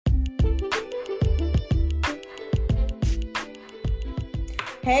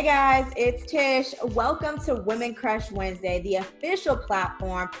Hey guys, it's Tish. Welcome to Women Crush Wednesday, the official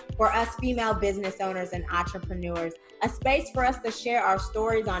platform for us female business owners and entrepreneurs. A space for us to share our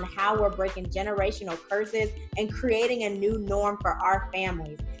stories on how we're breaking generational curses and creating a new norm for our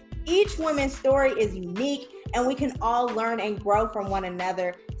families. Each woman's story is unique and we can all learn and grow from one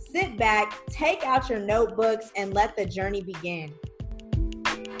another. Sit back, take out your notebooks, and let the journey begin.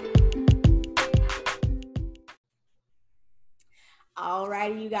 All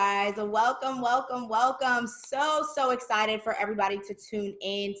righty, you guys. Welcome. So excited for everybody to tune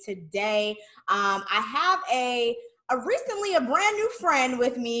in today. I have a recently a brand new friend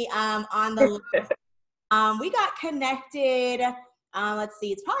with me on the line. We got connected. Let's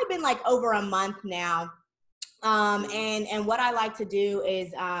see, it's probably been like over a month now. And what I like to do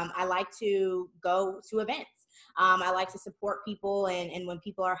is I like to go to events. I like to support people, and when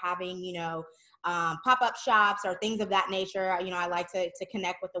people are having, pop-up shops or things of that nature, I like to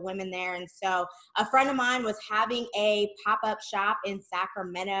connect with the women there. And so a friend of mine was having a pop-up shop in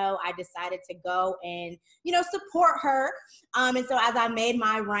Sacramento. I decided to go and, support her. And so as I made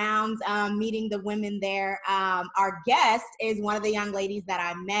my rounds, meeting the women there, our guest is one of the young ladies that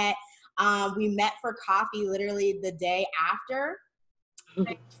I met. We met for coffee literally the day after.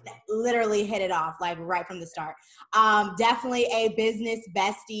 Literally hit it off like right from the start. Definitely a business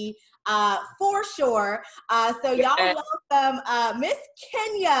bestie for sure. So y'all welcome Miss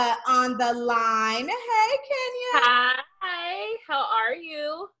Kenya on the line. Hey, Kenya. Hi, how are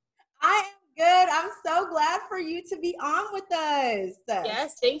you? I am good. I'm so glad for you to be on with us.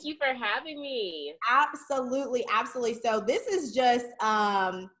 Yes, thank you for having me. Absolutely. So this is just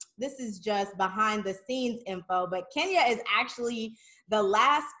behind the scenes info, but Kenya is actually the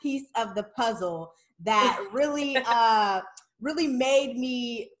last piece of the puzzle that really really made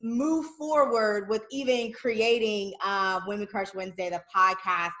me move forward with even creating Women Crush Wednesday, the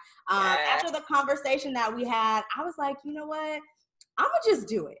podcast. After the conversation that we had, I was like, you know what? I'm gonna just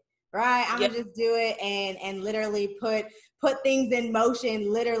do it. Right? I'm gonna just do it and literally put things in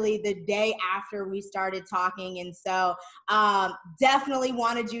motion literally the day after we started talking. And so definitely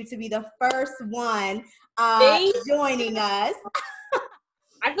wanted you to be the first one joining us.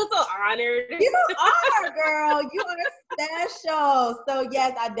 I feel so honored. You are, girl. You are special. So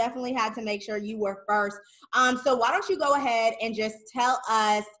yes, I definitely had to make sure you were first. So why don't you go ahead and just tell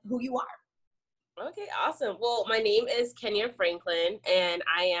us who you are? Okay, awesome. Well, my name is Kenya Franklin, and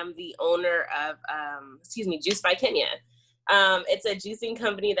I am the owner of, Juice by Kenya. It's a juicing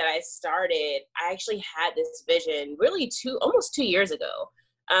company that I started. I actually had this vision really almost 2 years ago.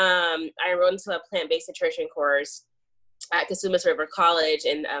 I enrolled into a plant-based nutrition course at Cosumnes River College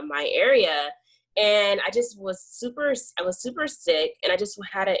in my area. And I was super sick, and I just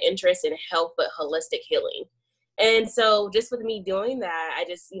had an interest in health, but holistic healing. And so just with me doing that, I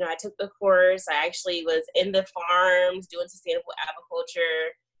took the course. I actually was in the farms doing sustainable aviculture.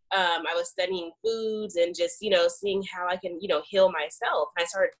 I was studying foods and just, seeing how I can, heal myself. And I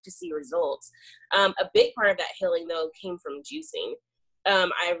started to see results. A big part of that healing, though, came from juicing.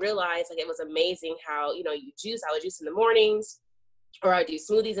 I realized it was amazing how, you juice. I would juice in the mornings, or I do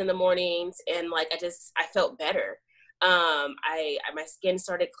smoothies in the mornings. And I felt better. My skin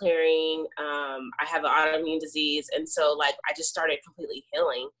started clearing. I have an autoimmune disease. And so I just started completely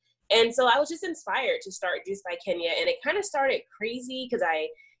healing. And so I was just inspired to start Juice by Kenya. And it kind of started crazy because I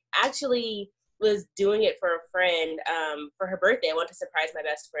actually was doing it for a friend, for her birthday. I wanted to surprise my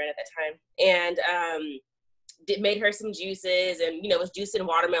best friend at that time. And, made her some juices and, was juicing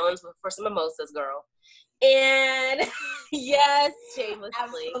watermelons for some mimosas, girl. And yes,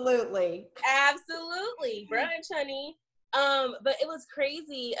 shamelessly. Absolutely. Brunch, honey. But it was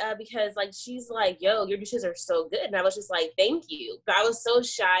crazy because she's like, yo, your dishes are so good. And I was just like, thank you. But I was so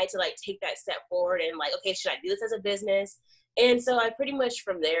shy to take that step forward and okay, should I do this as a business? And so I pretty much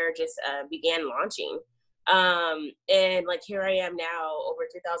from there just began launching. And here I am now, over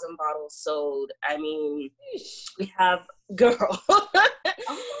 3,000 bottles sold. I mean, we have, girl. Oh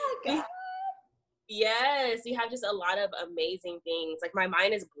my God. Yes, you have just a lot of amazing things. My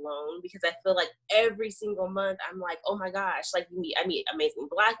mind is blown because I feel every single month I'm like, oh my gosh, I meet amazing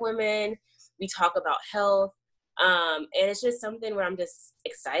Black women. We talk about health. And it's just something where I'm just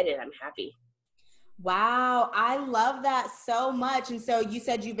excited. I'm happy. Wow. I love that so much. And so you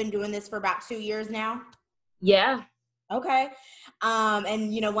said you've been doing this for about 2 years now? Yeah. Okay.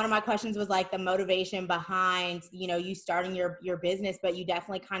 And one of my questions was the motivation behind, you starting your business, but you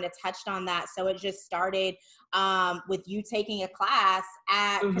definitely kind of touched on that. So it just started with you taking a class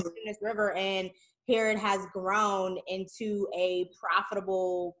at Cosumnes River, and here it has grown into a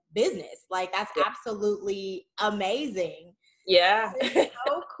profitable business. That's absolutely amazing. Yeah.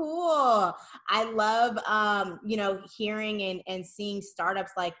 So cool. I love, hearing and seeing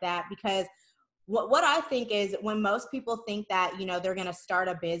startups like that, because what I think is when most people think that, they're going to start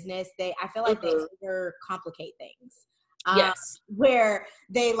a business, I feel like they Mhm. overcomplicate things. Yes. Where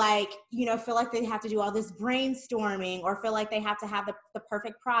they feel like they have to do all this brainstorming, or feel like they have to have the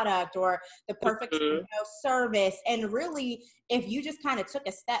perfect product or the perfect, Mhm. service. And really, if you just kind of took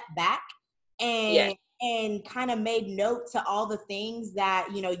a step back Yes. and kind of made note to all the things that,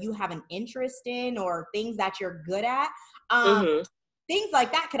 you have an interest in, or things that you're good at, um, Mhm. things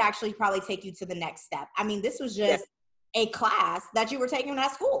like that could actually probably take you to the next step. I mean, this was Yeah. just a class that you were taking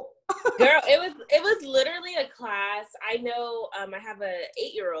at school. Girl, it was literally a class. I know I have a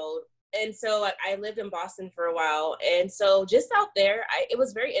 8-year-old, and so like I lived in Boston for a while, and so just out there, it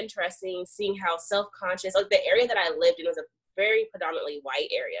was very interesting seeing how self-conscious, like the area that I lived in was a very predominantly white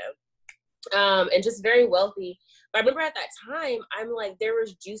area. And just very wealthy. But I remember at that time, I'm like, there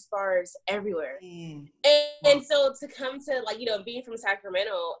was juice bars everywhere. Mm. And so to come to like, being from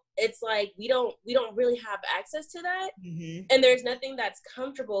Sacramento, it's like we don't really have access to that. Mm-hmm. And there's nothing that's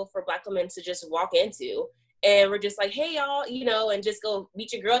comfortable for Black women to just walk into. And we're just like, hey y'all, and just go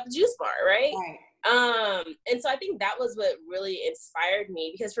meet your girl at the juice bar, right? Right. And so I think that was what really inspired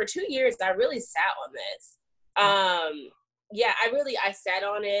me, because for 2 years I really sat on this. Yeah, I sat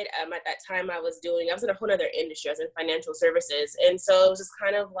on it. At that time I was in a whole other industry. I was in financial services. And so it was just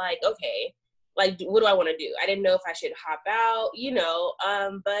kind of like, okay, like, what do I want to do? I didn't know if I should hop out,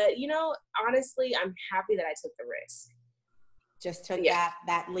 but honestly, I'm happy that I took the risk. Just took Yeah.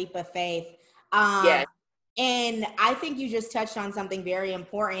 that leap of faith. Yeah. And I think you just touched on something very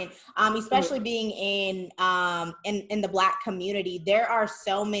important, especially Mm-hmm. being in the Black community. There are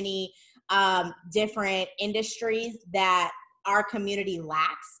so many different industries that our community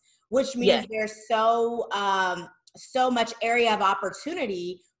lacks, which Yes. means there's so much area of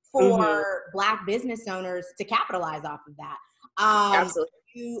opportunity for Mm-hmm. Black business owners to capitalize off of that. Um, Absolutely.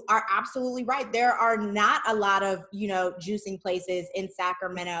 you are absolutely right. There are not a lot of, juicing places in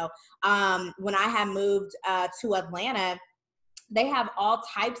Sacramento. When I had moved to Atlanta, they have all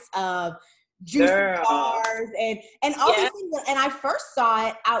types of juice Girl. bars and all these Yeah. things. And I first saw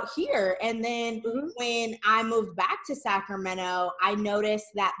it out here. And then Mm-hmm. when I moved back to Sacramento, I noticed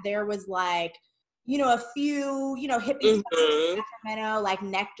that there was a few, hippie spots Mm-hmm. in Sacramento, like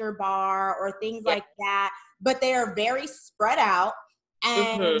Nectar Bar or things Yeah. like that. But they are very spread out,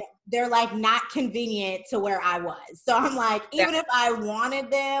 Mm-hmm. and they're like not convenient to where I was. So I'm like, Yeah. even if I wanted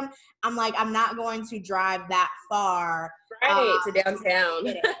them, I'm like, I'm not going to drive that far. Right. To To downtown.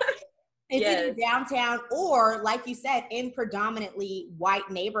 get it. It's either Yes. downtown or, like you said, in predominantly white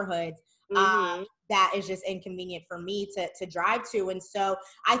neighborhoods. Mm-hmm. That is just inconvenient for me to drive to. And so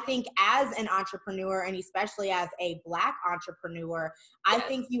I think as an entrepreneur, and especially as a Black entrepreneur, I Yes.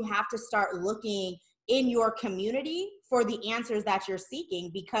 think you have to start looking in your community for the answers that you're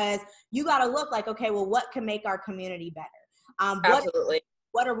seeking, because you got to look like, okay, well, what can make our community better? Absolutely.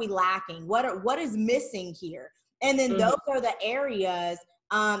 What are we lacking? What is missing here? And then Mm-hmm. those are the areas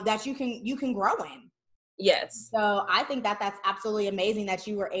that you can grow in. Yes. So I think that that's absolutely amazing that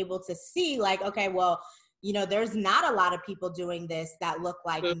you were able to see, like, okay, well, there's not a lot of people doing this that look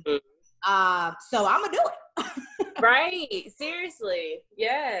like me. Mm-hmm. So I'm gonna do it. Right. Seriously.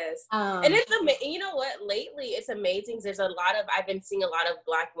 Yes. And Um, it's you know what? Lately, it's amazing. I've been seeing a lot of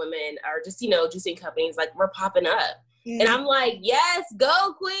Black women, or just, juicing companies, like, we're popping up. And mm, I'm like, yes,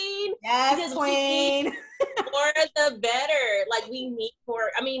 go queen. yes, Because we need queen. more, the better. Like, we need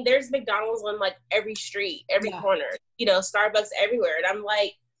more. I mean, there's McDonald's on like every street, every Yeah, corner, Starbucks everywhere. And I'm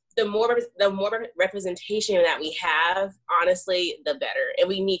like, the more representation that we have, honestly, the better. And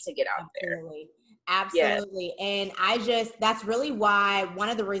we need to get out there. absolutely. Yes. Absolutely. And that's really one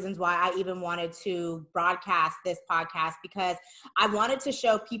of the reasons why I even wanted to broadcast this podcast, because I wanted to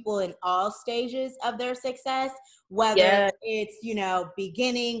show people in all stages of their success, whether Yeah. it's,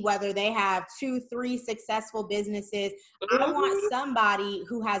 beginning, whether they have 2, 3 successful businesses. I want Mhm. somebody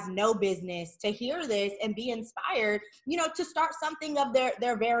who has no business to hear this and be inspired, to start something of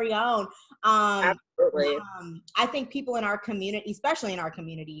their very own. Absolutely. I think people in our community, especially in our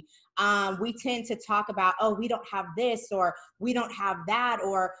community, we tend to talk about, oh, we don't have this, or we don't have that,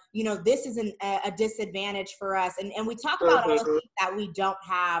 or, this is a disadvantage for us. And we talk about all the Mhm. things that we don't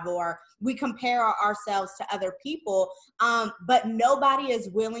have, or we compare ourselves to other people. But nobody is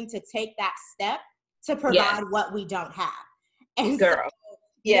willing to take that step to Yes, provide what we don't have. And so girl. nobody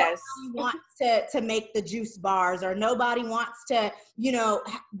Yes. wants to make the juice bars, or nobody wants to,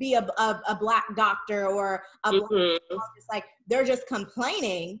 be a Black doctor or a Black Mhm. psychologist. Like, they're just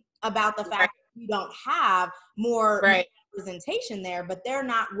complaining about the Right. fact that we don't have more Right. representation there, but they're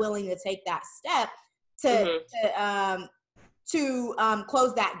not willing to take that step to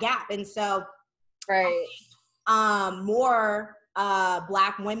close that gap. And so more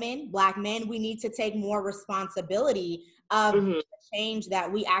Black women, Black men, we need to take more responsibility of the change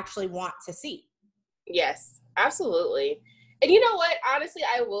that we actually want to see. Yes, absolutely. And you know what? Honestly,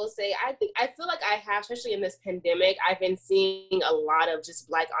 I will say, I feel like I have, especially in this pandemic, I've been seeing a lot of just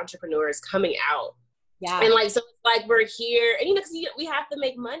Black entrepreneurs coming out. Yeah. And like, so it's like we're here, and because we have to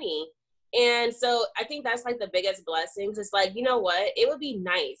make money. And so I think that's like the biggest blessings. It's like, you know what? It would be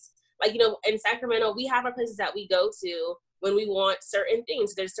nice. Like, in Sacramento, we have our places that we go to when we want certain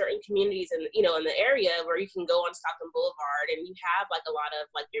things. There's certain communities in the area where you can go on Stockton Boulevard, and you have like a lot of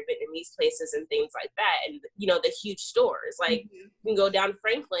like your Vietnamese places and things like that. And, the huge stores, like you can go down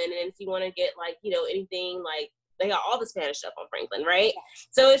Franklin, and if you want to get like, anything, like they got all the Spanish stuff on Franklin, right?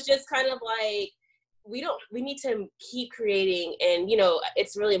 So it's just kind of like, we need to keep creating, and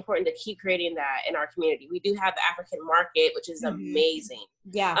it's really important to keep creating that in our community. We do have the African market, which is amazing.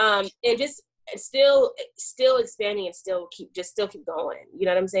 Yeah. And just still expanding, and still keep going. You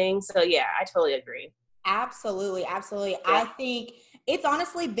know what I'm saying? So yeah, I totally agree. Absolutely. Yeah. I think it's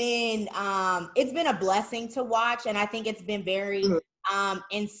honestly been it's been a blessing to watch, and I think it's been very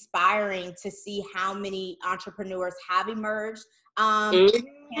inspiring to see how many entrepreneurs have emerged during the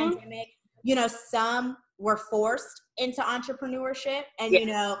pandemic. Some were forced into entrepreneurship,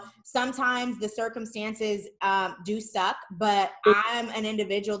 and sometimes the circumstances do suck, but I'm an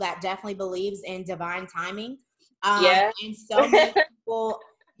individual that definitely believes in divine timing. And so many people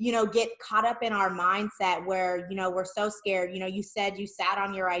get caught up in our mindset where we're so scared. You said you sat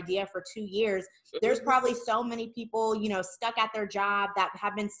on your idea for 2 years. There's probably so many people stuck at their job that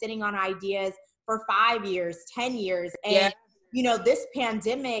have been sitting on ideas for 5 years, 10 years, and this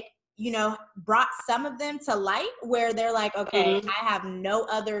pandemic brought some of them to light where they're like, okay, I have no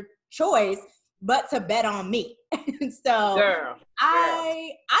other choice but to bet on me. So girl.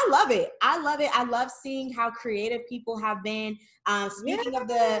 I love it. I love seeing how creative people have been. Speaking of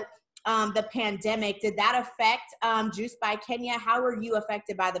the pandemic, did that affect Juice by Kenya? How were you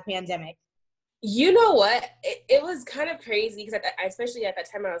affected by the pandemic? You know what? It was kind of crazy because especially at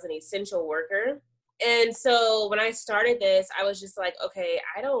that time I was an essential worker. And so when I started this, I was just like, okay,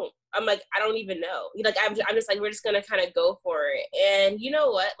 I don't even know. I'm just like, we're just going to kind of go for it. And you know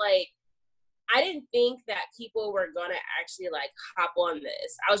what? Like, I didn't think that people were going to actually like hop on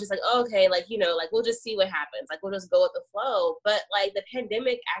this. I was just like, oh, okay, like, we'll just see what happens. Like, we'll just go with the flow. But like the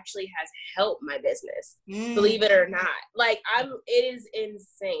pandemic actually has helped my business, believe it or not. Like it is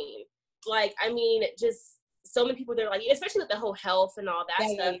insane. Like, I mean, just so many people, they're like, especially with the whole health and all that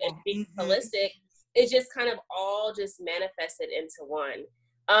stuff and being holistic, it just kind of all just manifested into one.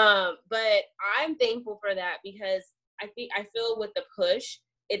 But I'm thankful for that because I feel with the push,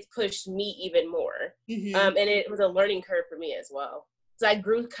 it's pushed me even more. And it was a learning curve for me as well. So I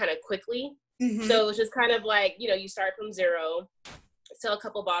grew kind of quickly. So it was just kind of like, you start from zero, sell a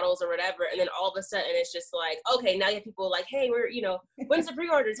couple bottles or whatever. And then all of a sudden it's just like, okay, now you have people like, hey, we're, when's the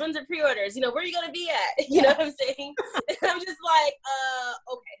pre-orders? Where are you going to be at? You know what I'm saying? And I'm just like,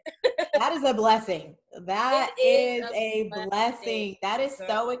 okay. That is a blessing. That is a blessing. That is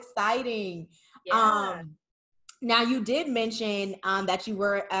so exciting. Yeah. Now you did mention that you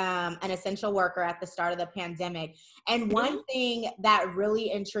were an essential worker at the start of the pandemic. And one thing that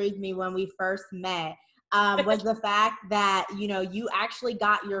really intrigued me when we first met was the fact that, you actually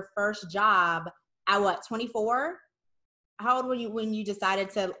got your first job at what, 24? How old were you when you decided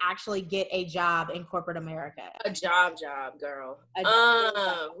to actually get a job in corporate America? A job, girl.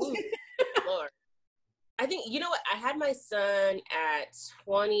 Lord. I think, you know what? I had my son at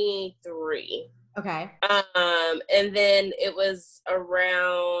 23. Okay. And then it was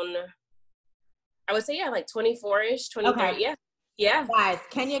around, I would say, like 24-ish, 23. Okay. Yeah. Yeah. Guys,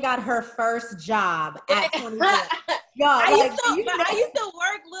 Kenya got her first job at 24. Yo, I used to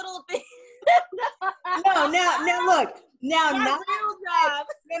work little things. No, look. Now, not real job.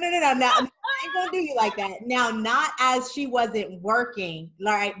 No. Now, I ain't gonna do you like that. Now, not as she wasn't working,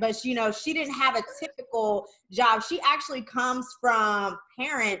 right? But she didn't have a typical job. She actually comes from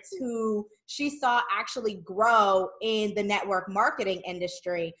parents who she saw actually grow in the network marketing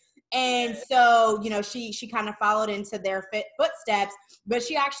industry. And so, she kind of followed into their footsteps, but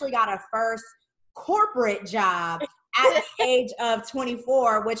she actually got a first corporate job at the age of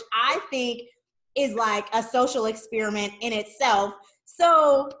 24, which I think is like a social experiment in itself.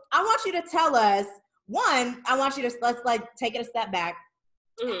 So I want you to tell us, let's take it a step back.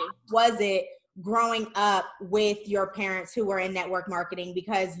 Was it growing up with your parents who were in network marketing,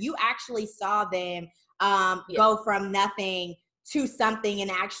 because you actually saw them go from nothing to something and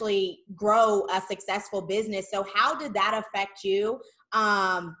actually grow a successful business. So how did that affect you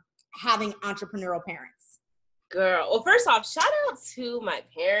having entrepreneurial parents? Girl, well, first off, shout out to my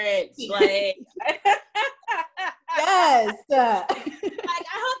parents. Like, yes. Like, I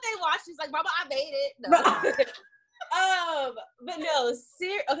hope they watch this. Like, Mama, I made it. No. But no,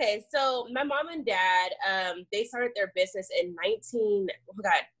 okay, so my mom and dad, they started their business in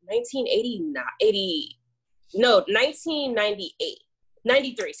 1998,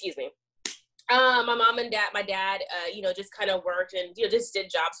 93, excuse me. My mom and dad, my dad, just kind of worked and, just did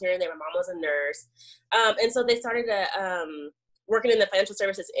jobs here and there. My mom was a nurse. And so they started working in the financial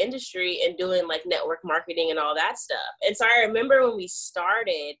services industry and doing like network marketing and all that stuff. And so I remember when we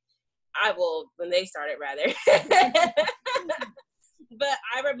started, when they started rather, but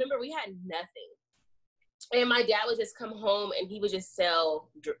I remember we had nothing. And my dad would just come home and he would just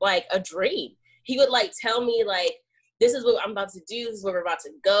sell like a dream. He would like tell me like, this is what I'm about to do. This is where we're about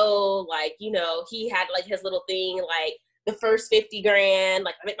to go. Like, he had like his little thing, like the first 50 grand,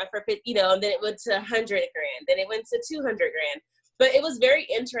 like I make my first 50, and then it went to 100 grand. Then it went to 200 grand. But it was very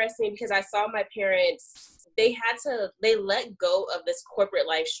interesting because I saw my parents, they let go of this corporate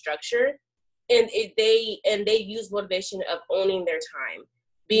life structure, and they use motivation of owning their time,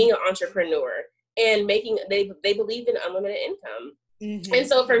 being an entrepreneur, and they believe in unlimited income. Mm-hmm. And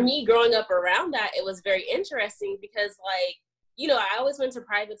so for me growing up around that, it was very interesting because like, I always went to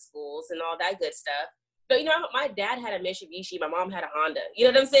private schools and all that good stuff. But, my dad had a Mitsubishi, my mom had a Honda, you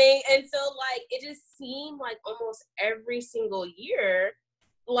know what I'm saying? And so like, it just seemed like almost every single year,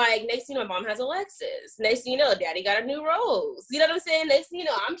 like next thing you know, my mom has a Lexus. Next thing you know, daddy got a new Rolls. You know what I'm saying? Next thing you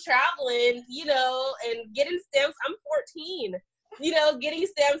know, I'm traveling, and getting stamps. I'm 14, getting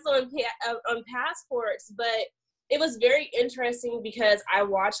stamps on passports. But it was very interesting because I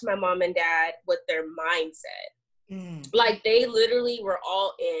watched my mom and dad with their mindset. Mm. Like they literally were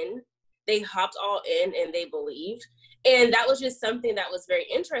all in. They hopped all in and they believed. And that was just something that was very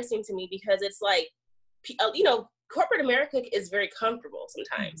interesting to me because it's like, corporate America is very comfortable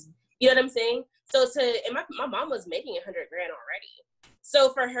sometimes. Mm-hmm. You know what I'm saying? So and my mom was making 100 grand already.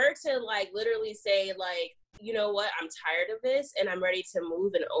 So for her to like literally say like, you know what, I'm tired of this and I'm ready to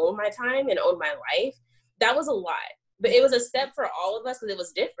move and own my time and own my life. That was a lot, but it was a step for all of us because it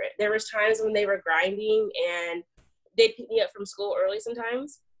was different. There was times when they were grinding and they'd pick me up from school early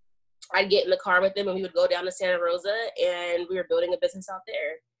sometimes. I'd get in the car with them and we would go down to Santa Rosa and we were building a business out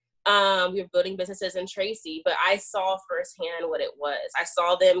there. We were building businesses in Tracy, but I saw firsthand what it was. I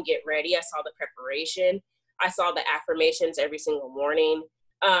saw them get ready. I saw the preparation. I saw the affirmations every single morning.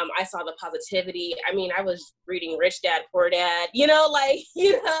 I saw the positivity. I mean, I was reading Rich Dad, Poor Dad, like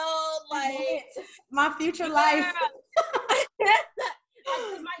my future life.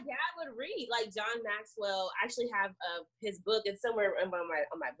 Because my dad would read, like John Maxwell. I actually have his book. It's somewhere on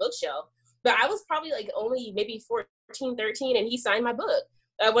my bookshelf. But I was probably like only maybe 14, 13, and he signed my book.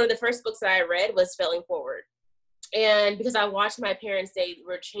 One of the first books that I read was Failing Forward. And because I watched my parents, they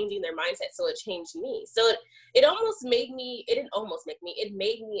were changing their mindset, so it changed me. So it made me a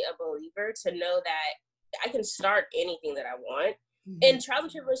believer to know that I can start anything that I want. Mm-hmm. And trials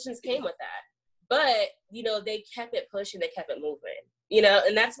and tribulations came with that. But, they kept it pushing, they kept it moving,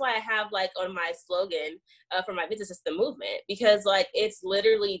 and that's why I have like on my slogan for my business, it's the movement, because like, it's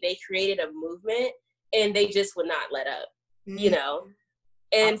literally, they created a movement and they just would not let up, mm-hmm.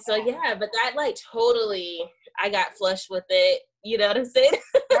 And so, yeah, but that like totally, I got flushed with it. You know what I'm saying?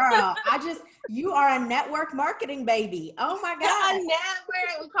 Girl, you are a network marketing baby. Oh my God. A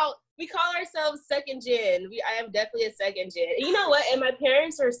network. We call ourselves second gen. I am definitely a second gen. And you know what? And my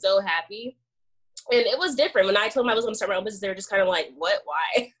parents are so happy. And it was different. When I told them I was going to start my own business, they were just kind of like, what?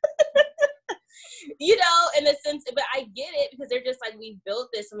 Why? In the sense, but I get it because they're just like, we built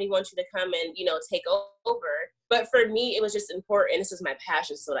this and we want you to come and, take over. But for me, it was just important. This is my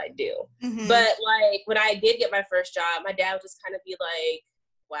passion. This is what I do. Mm-hmm. But like when I did get my first job, my dad would just kind of be like,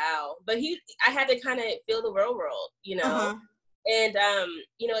 wow. But I had to kind of feel the real world, Uh-huh. And,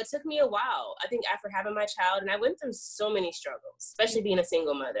 it took me a while, I think, after having my child. And I went through so many struggles, especially being a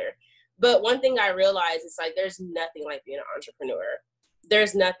single mother. But one thing I realized is like, there's nothing like being an entrepreneur.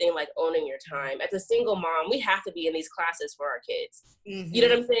 There's nothing like owning your time. As a single mom, we have to be in these classes for our kids. Mm-hmm. You know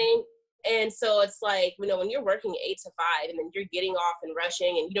what I'm saying? And so it's like, when you're working 8 to 5 and then you're getting off and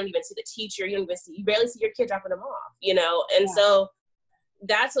rushing and you don't even see the teacher, you barely see your kid dropping them off, And yeah. So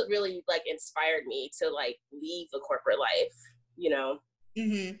that's what really like inspired me to like leave the corporate life,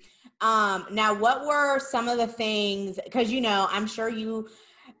 Mm-hmm. Now what were some of the things, because, I'm sure you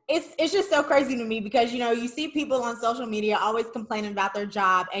it's just so crazy to me because, you know, you see people on social media always complaining about their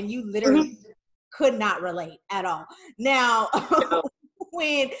job and you literally could not relate at all. Now,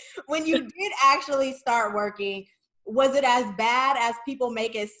 when you did actually start working, was it as bad as people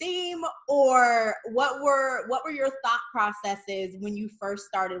make it seem, or what were your thought processes when you first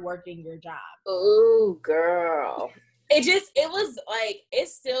started working your job? Oh, girl. It was like,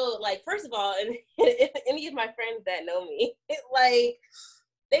 it's still like, first of all, and any of my friends that know me, like,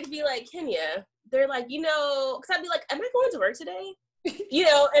 they'd be like, Kenya, they're like, you know, because I'd be like, am I going to work today? You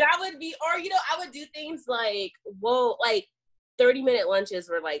know, and I would be, or, you know, I would do things like, whoa, like 30-minute lunches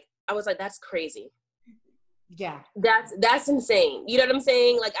were like, I was like, that's crazy. Yeah. That's insane. You know what I'm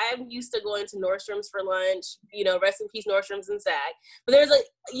saying? Like, I'm used to going to Nordstrom's for lunch, you know, rest in peace, Nordstrom's and SAG. But there's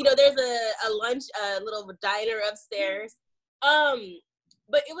a lunch, little diner upstairs.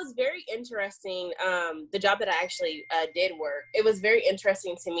 But it was very interesting. The job that I actually did work, it was very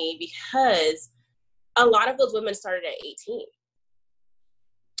interesting to me because a lot of those women started at 18.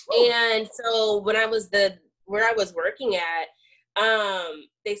 Ooh. And so when I was where I was working at,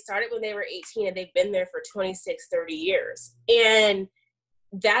 they started when they were 18 and they've been there for 26, 30 years. And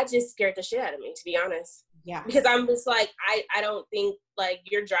that just scared the shit out of me, to be honest. Yeah. Because I'm just like, I don't think, like,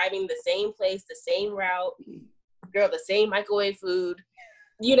 you're driving the same place, the same route, girl, the same microwave food,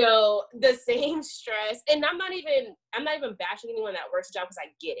 you know, the same stress. And I'm not even bashing anyone that works a job because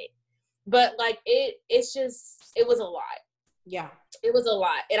I get it. But like, it was a lot. Yeah. It was a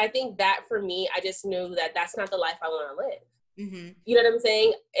lot. And I think that for me, I just knew that that's not the life I want to live. Mm-hmm. You know what I'm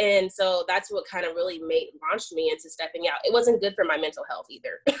saying? And so that's what kind of really launched me into stepping out. It wasn't good for my mental health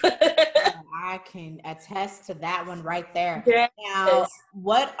either. I can attest to that one right there. Yes. Now,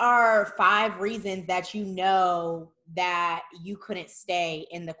 what are 5 reasons that you know that you couldn't stay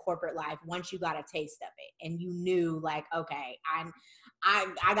in the corporate life once you got a taste of it and you knew, like, okay, I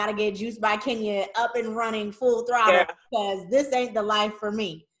gotta get Juiced by Kenya up and running full throttle because this ain't the life for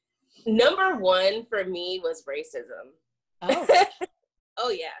me? Number 1 for me was racism. Oh. Oh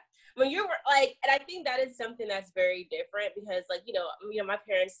yeah. When you're like, and I think that is something that's very different because, like, you know, my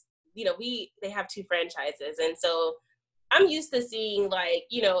parents, you know, they have 2 franchises. And so I'm used to seeing, like,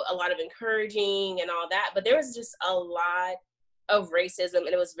 you know, a lot of encouraging and all that, but there was just a lot of racism and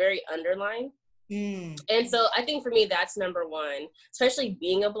it was very underlined. And so I think for me, that's number 1, especially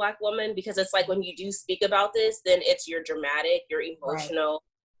being a Black woman, because it's like when you do speak about this, then you're dramatic, you're emotional. Right.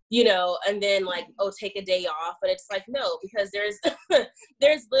 You know, and then like, oh, take a day off. But it's like, no, because there's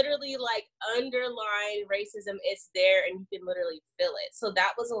literally like underlying racism. It's there and you can literally feel it. So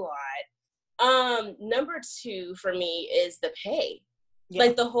that was a lot. Number 2 for me is the pay. Yeah.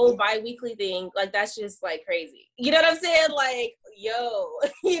 Like the whole bi-weekly thing, like that's just like crazy. You know what I'm saying? Like, yo,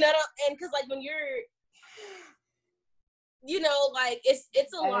 you know, and because like when you're, you know, like it's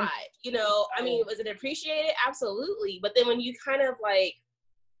a lot, you know, I mean, was it appreciated? Absolutely. But then when you kind of like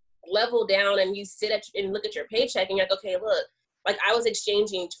level down and you sit and look at your paycheck and you're like, okay, look, like I was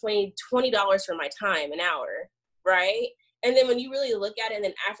exchanging $20 for my time an hour, right? And then when you really look at it, and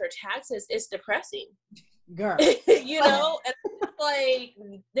then after taxes, it's depressing, girl. You know, and like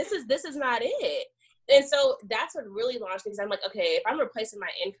this is not it. And so that's what really launched me, because I'm like, okay, if I'm replacing my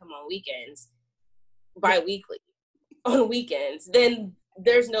income on weekends, bi-weekly, on weekends, then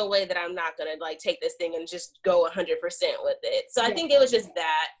there's no way that I'm not gonna like take this thing and just go 100% with it. So I think it was just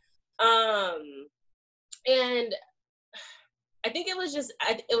that. And I think it was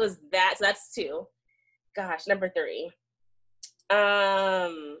that. So that's 2. Gosh, number 3.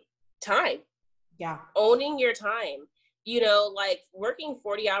 Time. Yeah. Owning your time. You know, like working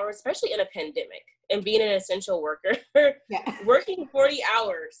 40 hours, especially in a pandemic, and being an essential worker, working 40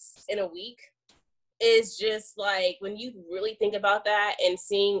 hours in a week is just like, when you really think about that and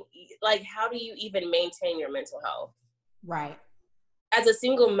seeing, like, how do you even maintain your mental health? Right. As a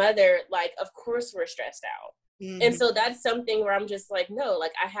single mother, like, of course we're stressed out. Mm-hmm. And so that's something where I'm just like, no,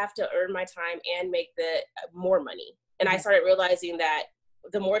 like I have to earn my time and make the more money. And I started realizing that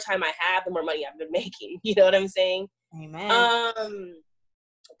the more time I have, the more money I've been making. You know what I'm saying? Amen.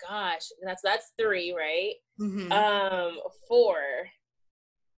 Gosh, that's 3, right? Mm-hmm. 4,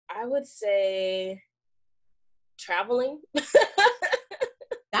 I would say traveling.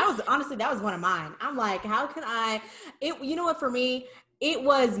 That was one of mine. I'm like, how can you know what, for me, it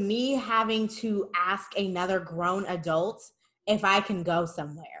was me having to ask another grown adult if I can go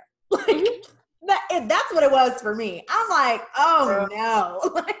somewhere. Like, that's what it was for me. I'm like, oh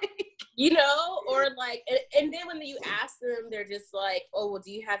no. You know, or like, and then when you ask them, they're just like, oh, well,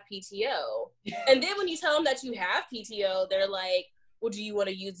 do you have PTO? And then when you tell them that you have PTO, they're like, well, you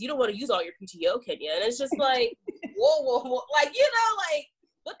don't want to use all your PTO, Kenya. And it's just like, whoa. Like, you know, like,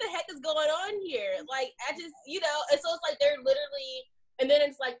 what the heck is going on here? Like, I just, and so it's like they're literally, and then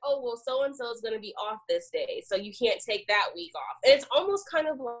it's like, oh, well, so-and-so is going to be off this day, so you can't take that week off. And it's almost kind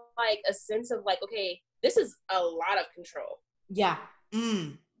of like a sense of like, okay, this is a lot of control. Yeah.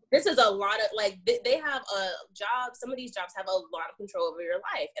 This is a lot of, like, they have a job. Some of these jobs have a lot of control over your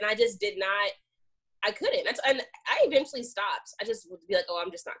life. And I just did not, I couldn't. And I eventually stopped. I just would be like, oh,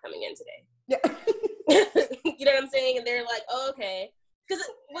 I'm just not coming in today. Yeah. You know what I'm saying? And they're like, oh, okay. Because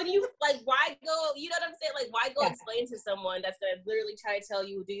when you, like, why go, you know what I'm saying? Like, why go explain to someone that's going to literally try to tell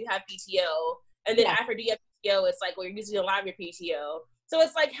you, do you have PTO? And then after do you have PTO, it's like, well, you're using a lot of your PTO. So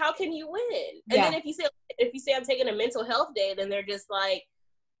it's like, how can you win? And then if you say I'm taking a mental health day, then they're just like,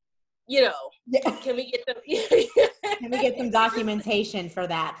 can we get some documentation for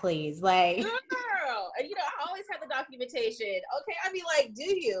that, please? Like, girl, and I always have the documentation. Okay, I'd be like, do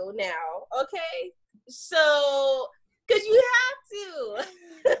you now? Okay, so because you have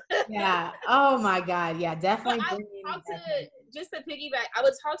to. Yeah. Oh my God. Yeah, definitely. Just to piggyback, I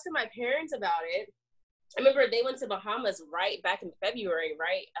would talk to my parents about it. I remember they went to Bahamas right back in February,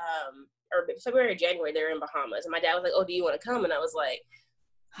 right? Or February or January, they were in Bahamas, and my dad was like, "Oh, do you want to come?" And I was like,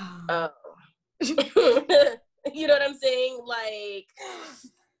 "Oh." You know what I'm saying? Like,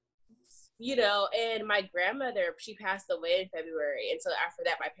 and my grandmother, she passed away in February. And so after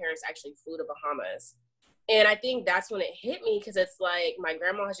that, my parents actually flew to Bahamas. And I think that's when it hit me, because it's like, my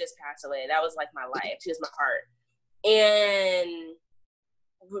grandma has just passed away. That was like my life. She was my heart. And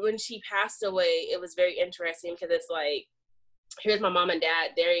when she passed away, it was very interesting, because it's like, here's my mom and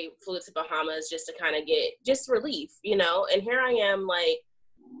dad. They flew to Bahamas just to kind of get just relief, and here I am, like,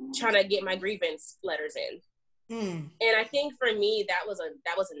 trying to get my grievance letters in. And I think for me, that was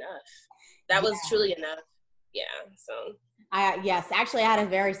enough. That was truly enough. Yeah. So yes, actually I had a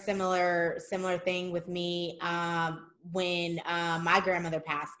very similar thing with me when my grandmother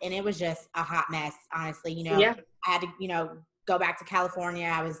passed, and it was just a hot mess, honestly. I had to go back to California.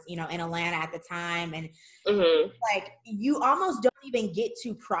 I was in Atlanta at the time, and like, you almost don't even get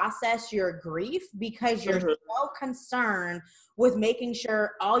to process your grief, because you're so concerned with making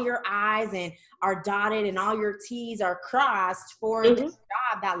sure all your I's and are dotted and all your T's are crossed for this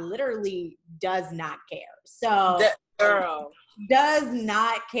job that literally does not care. So girl does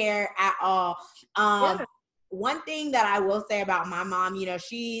not care at all. One thing that I will say about my mom,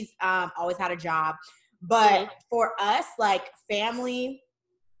 she's always had a job, but for us, like, family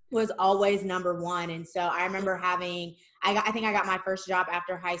was always number one. And so I remember I think I got my first job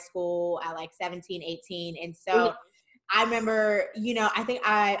after high school at like 17, 18. And so I remember, I think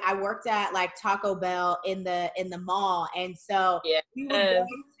I worked at like Taco Bell in the mall. And so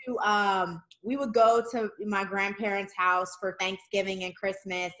we would go to my grandparents' house for Thanksgiving and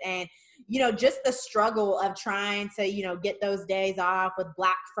Christmas, and just the struggle of trying to get those days off with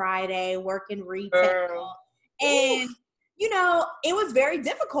Black Friday, working retail. And it was very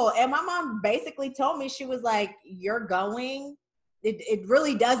difficult. And my mom basically told me, she was like, you're going, it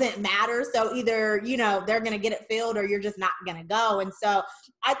really doesn't matter. So either, they're going to get it filled, or you're just not going to go. And so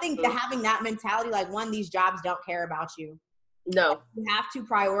I think that having that mentality, like, one, these jobs don't care about you. No. You have to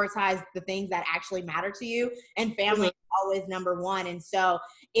prioritize the things that actually matter to you, and family is always number one. And so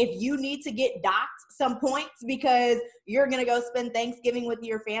if you need to get docked some points because you're going to go spend Thanksgiving with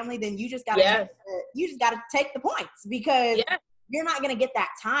your family, then you just got to take the points, because you're not going to get that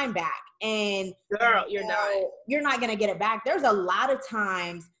time back. And girl, you're not going to get it back. There's a lot of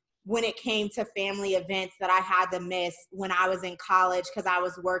times when it came to family events that I had to miss when I was in college, because I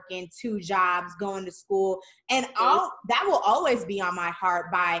was working 2 jobs, going to school, and all that will always be on my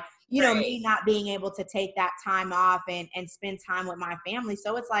heart by, me not being able to take that time off and spend time with my family.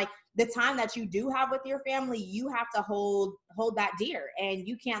 So it's like, the time that you do have with your family, you have to hold that dear, and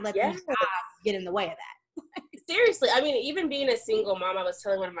you can't let these jobs get in the way of that. Seriously. I mean, even being a single mom, I was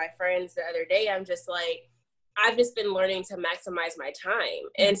telling one of my friends the other day, I'm just like, I've just been learning to maximize my time.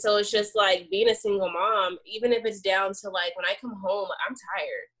 And so it's just like, being a single mom, even if it's down to like, when I come home, I'm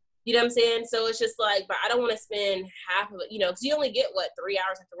tired. You know what I'm saying? So it's just like, but I don't want to spend half of it, because you only get 3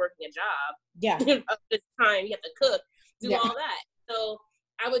 hours after working a job. Yeah. Of this time you have to cook, do all that. So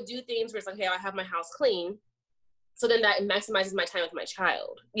I would do things where it's like, okay, I have my house clean. So then that maximizes my time with my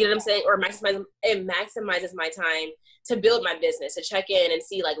child. You know what I'm saying? Or it maximizes my time to build my business, to check in and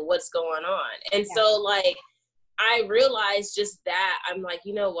see like what's going on. And so like, I realized just that, I'm like,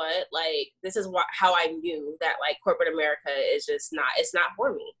 you know what, like, this is how I knew that like corporate America is just it's not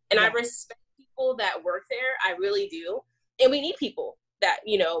for me. And I respect people that work there. I really do. And we need people that,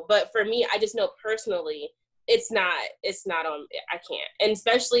 but for me, I just know personally, it's not on, I can't. And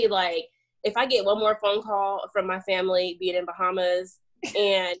especially like, if I get one more phone call from my family, being in Bahamas,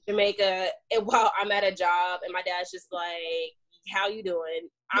 and Jamaica, and while I'm at a job and my dad's just like, how you doing?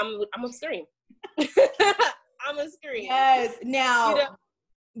 I'm gonna scream. I'm gonna scream. Yes. Now,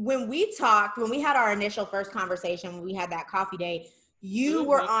 when we had our initial first conversation, when we had that coffee date, you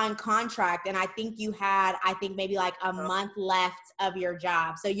were on contract, and I think you had, maybe like a month left of your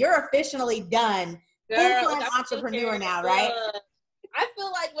job. So you're officially done. Full-time entrepreneur now, right? I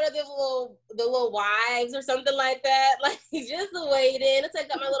feel like one of the little wives or something like that. Like, just waiting. It's like, I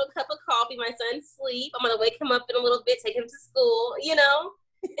got my little cup of coffee. My son's asleep. I'm gonna wake him up in a little bit, take him to school.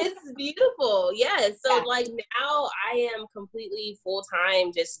 It's beautiful. Yes. So like now I am completely full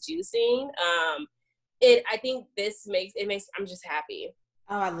time just juicing. I think I'm just happy.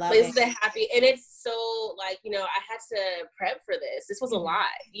 Oh, I love it. It's happy, and it's so like I had to prep for this. This was a lot.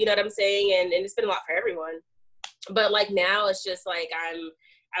 You know what I'm saying? And it's been a lot for everyone. But like now it's just like I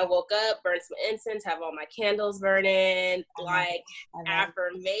woke up, burned some incense, have all my candles burning, like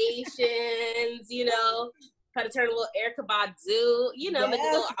affirmations, try to turn a little Erykah Badu, make a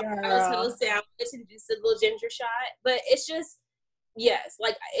little avocado toast sandwich and just a little ginger shot. But it's just, yes,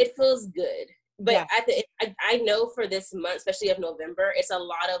 like it feels good. But I know for this month, especially of November, it's a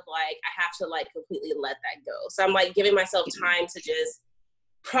lot of like, I have to like completely let that go. So I'm like giving myself time to just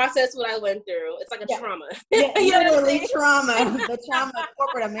process what I went through. It's like a trauma. Yeah, literally trauma. The trauma of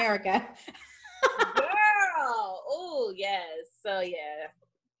corporate America. Girl. Oh, yes. So yeah.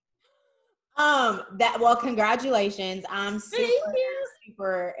 Congratulations. I'm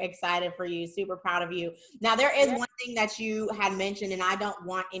super excited for you, super proud of you. Now there is one thing that you had mentioned, and I don't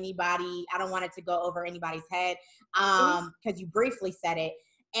want it to go over anybody's head, because you briefly said it.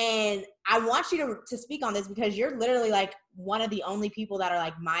 And I want you to speak on this, because you're literally like one of the only people that are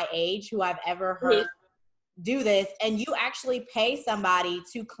like my age who I've ever heard do this. And you actually pay somebody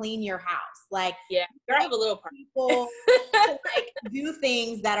to clean your house. Like, I have a little part. People like do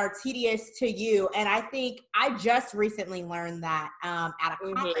things that are tedious to you. And I think I just recently learned that at a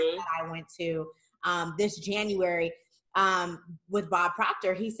conference that I went to this January with Bob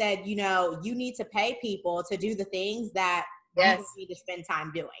Proctor. He said, you need to pay people to do the things that you need to spend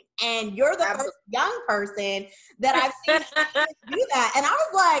time doing. And you're the first young person that I've seen do that. And I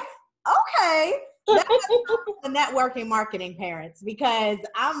was like, okay, that's the networking marketing parents, because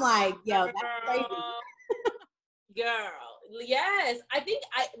I'm like, yo, that's crazy. Girl, yes.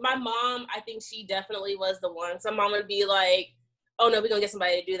 My mom, she definitely was the one. Some mom would be like, oh no, we're gonna get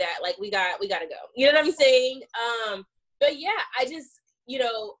somebody to do that. Like, we gotta go. You know what I'm saying? But yeah, I just,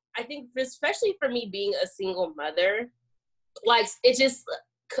 I think especially for me being a single mother, like it just,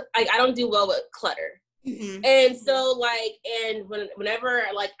 I don't do well with clutter. And so like, and whenever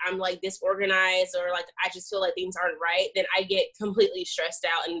like I'm like disorganized, or like I just feel like things aren't right, then I get completely stressed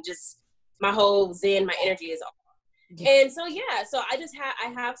out, and just my whole zen, my energy is off. And so so I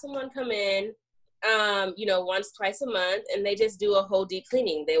have someone come in once, twice a month, and they just do a whole deep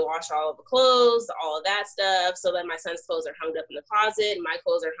cleaning. They wash all of the clothes, all of that stuff, so that my son's clothes are hung up in the closet, my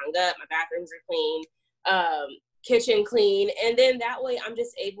clothes are hung up, my bathrooms are clean, kitchen clean, and then that way I'm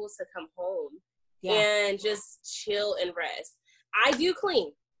just able to come home and just chill and rest. I do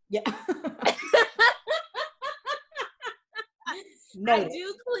clean. Yeah. I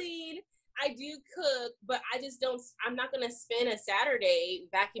do clean. I do cook, but I'm not going to spend a Saturday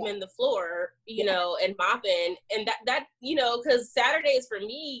vacuuming the floor, and mopping. And that, because Saturdays for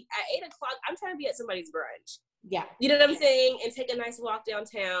me at 8:00, I'm trying to be at somebody's brunch. Yeah. You know what I'm saying? And take a nice walk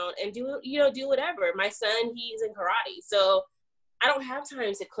downtown and do whatever. My son, he's in karate. So I don't have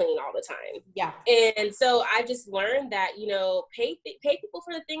time to clean all the time. Yeah. And so I just learned that, pay people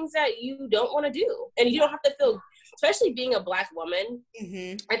for the things that you don't want to do. And you don't have to feel, especially being a Black woman,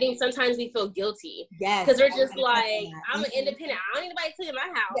 I think sometimes we feel guilty. Yes. Because we're just like, I'm an independent. I don't need anybody cleaning my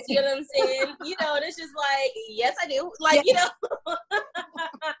house. You know what I'm saying? And it's just like, yes, I do. Like,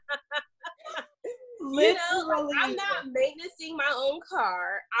 I'm not maintaining my own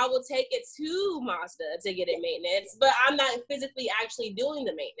car. I will take it to Mazda to get it maintenance, but I'm not physically actually doing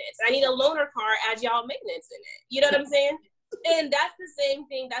the maintenance. I need a loaner car as y'all maintenance in it. You know what I'm saying? And that's the same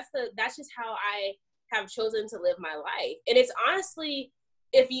thing. That's just how I have chosen to live my life. And it's honestly,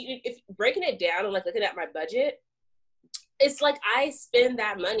 if breaking it down and like looking at my budget, it's like I spend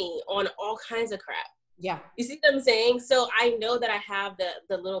that money on all kinds of crap. Yeah. You see what I'm saying? So I know that I have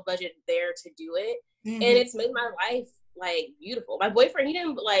the little budget there to do it. And it's made my life like beautiful. My boyfriend, he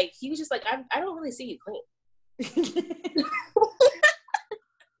was just like, I don't really see you clean.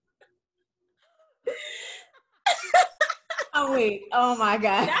 Oh wait, oh my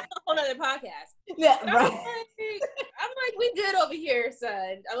God. That's a whole other podcast. Yeah, right. I'm like, we good over here,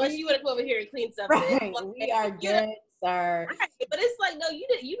 son. Unless you want to come over here and clean something. Right. Like, we are good, sir. Right. But it's like, no,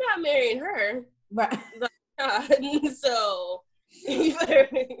 you're not marrying her. Right. So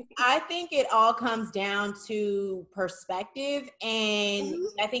I think it all comes down to perspective. And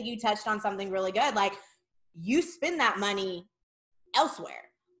I think you touched on something really good. Like, you spend that money elsewhere.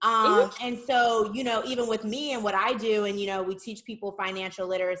 And so, even with me and what I do, and, we teach people financial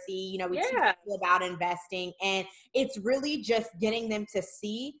literacy, we teach people about investing, and it's really just getting them to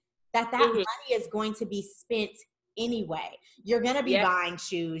see that money is going to be spent anyway. You're going to be buying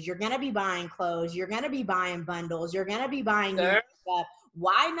shoes. You're going to be buying clothes. You're going to be buying bundles. You're going to be buying new stuff.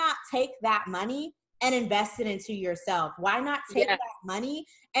 Why not take that money and invest it into yourself? Why not take that money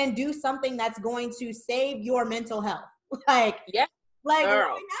and do something that's going to save your mental health? Like, why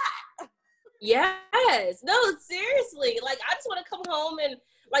not? Yes. No, seriously. Like, I just want to come home and,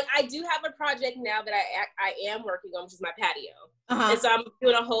 like, I do have a project now that I am working on, which is my patio. And so I'm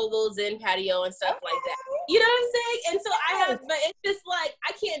doing a whole little Zen patio and stuff like that. You know what I'm saying? And so but it's just like,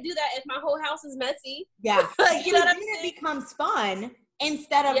 I can't do that if my whole house is messy. Yeah. Like, you know what I'm saying? It becomes fun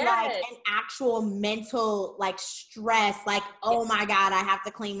instead of like an actual mental, like, stress, like, oh my God, I have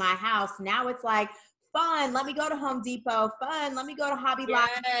to clean my house. Now it's like, fun, let me go to Home Depot. Fun, let me go to Hobby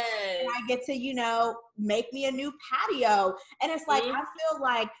Lobby. And I get to, make me a new patio. And it's like, I feel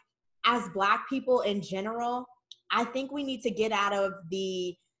like as Black people in general, I think we need to get out of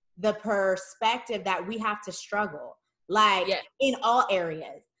the perspective that we have to struggle, like, in all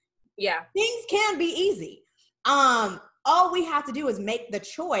areas. Yeah. Things can be easy. All we have to do is make the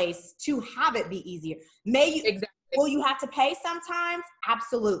choice to have it be easier. Will you have to pay sometimes?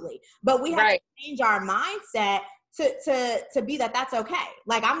 Absolutely. But we have to change our mindset to be that's okay.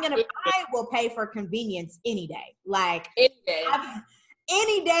 Like, I will pay for convenience any day. Like,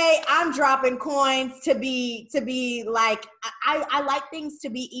 any day I'm dropping coins to be like, I like things to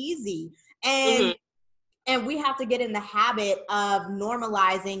be easy. And we have to get in the habit of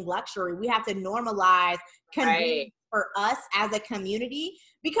normalizing luxury. We have to normalize convenience for us as a community,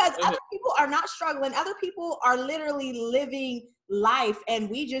 because other people are not struggling. Other people are literally living life, and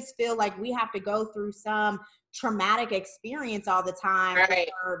we just feel like we have to go through some traumatic experience all the time,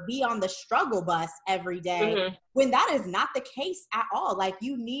 or be on the struggle bus every day, when that is not the case at all. Like,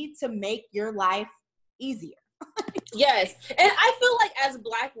 you need to make your life easier. Yes. And I feel like as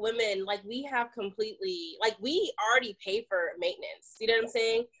Black women, like, we have completely, like, we already pay for maintenance. You know what I'm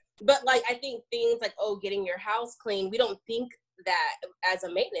saying? But, like, I think things like, getting your house clean, we don't think that as a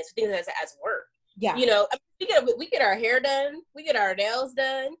maintenance. We think that as work. Yeah. We get our hair done. We get our nails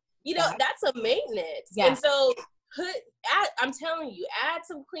done. That's a maintenance. Yeah. And so I'm telling you, add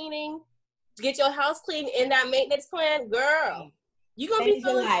some cleaning to get your house clean in that maintenance plan, girl. You're going to be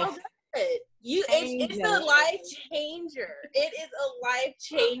feeling so good. It's a life changer. It is a life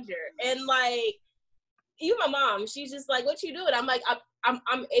changer. And, like, even my mom, she's just like, what you doing? I'm like,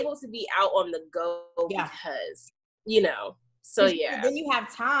 I'm able to be out on the go because, so then you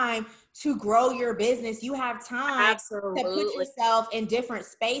have time to grow your business. You have time to put yourself in different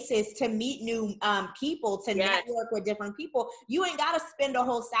spaces, to meet new people, to network with different people. You ain't got to spend a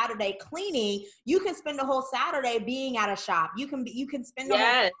whole Saturday cleaning. You can spend a whole Saturday being at a shop. You can spend a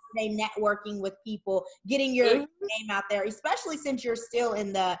whole Saturday networking with people, getting your name out there, especially since you're still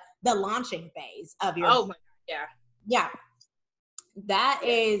in the launching phase of your my God. Yeah. That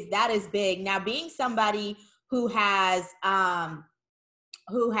is big. Now, being somebody who has done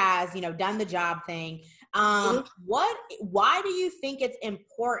the job thing, why do you think it's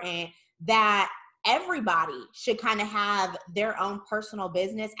important that everybody should kind of have their own personal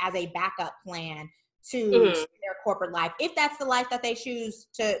business as a backup plan to their corporate life, if that's the life that they choose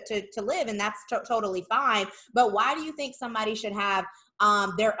to live? And that's totally fine. But why do you think somebody should have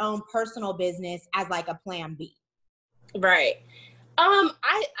their own personal business as like a plan B? Right.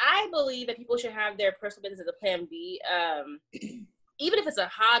 I believe that people should have their personal business as a plan B. Even if it's a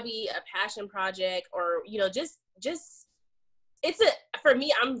hobby, a passion project, or, just for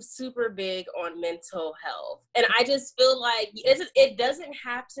me, I'm super big on mental health. And I just feel like it doesn't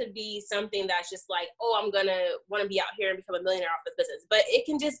have to be something that's just like, I'm going to want to be out here and become a millionaire off this business. But it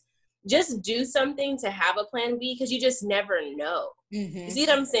can just do something to have a plan B, because you just never know. You see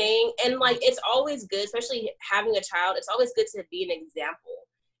what I'm saying? And, like, it's always good, especially having a child, it's always good to be an example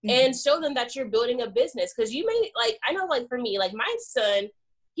and show them that you're building a business. Because you may, like, I know, like, for me, like, my son,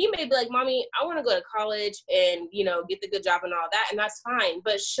 he may be like, Mommy, I want to go to college and, get the good job and all that. And that's fine.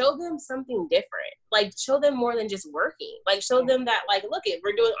 But show them something different. Like, show them more than just working. Like, show them that, like, look,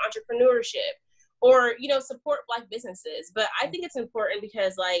 we're doing entrepreneurship, or, support Black businesses. But I think it's important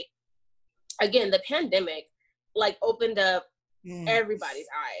because, like, again, the pandemic, like, opened up everybody's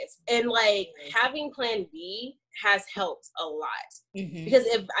eyes. And like having plan B has helped a lot. Mm-hmm. Because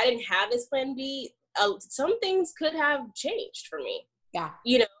if I didn't have this plan B, some things could have changed for me. Yeah.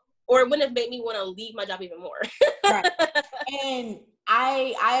 You know, or it wouldn't have made me want to leave my job even more. Right. And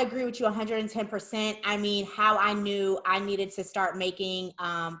I agree with you 110%. I mean, how I knew I needed to start making,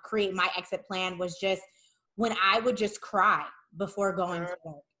 create my exit plan was just when I would just cry before going to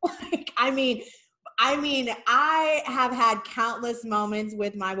work. Like, I mean, I have had countless moments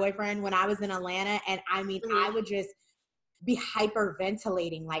with my boyfriend when I was in Atlanta, and I mean, I would just be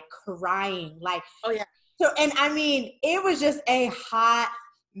hyperventilating, like crying, like, oh yeah. So, and I mean, it was just a hot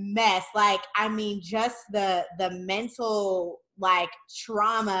mess. Like, I mean, just the mental like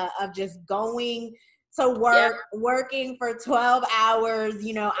trauma of just going to work, working for 12 hours.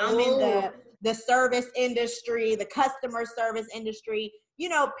 You know, I'm in the service industry, the customer service industry. You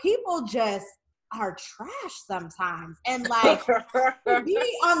know, people just are trash sometimes. And like to be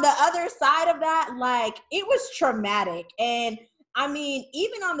on the other side of that, like it was traumatic. And I mean,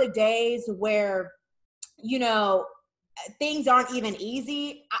 even on the days where, you know, things aren't even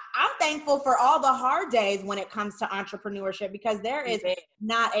easy, I'm thankful for all the hard days when it comes to entrepreneurship, because there is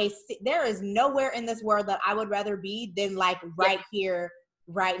nowhere in this world that I would rather be than like right here,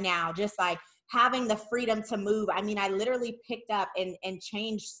 right now. Just like having the freedom to move. I mean, I literally picked up and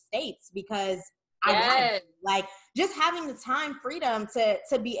changed states because I wanted, like, just having the time freedom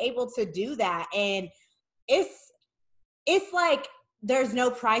to be able to do that. And it's like there's no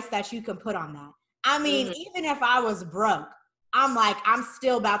price that you can put on that. I mean, even if I was broke, I'm like, I'm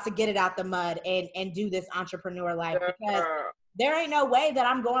still about to get it out the mud and do this entrepreneur life, because there ain't no way that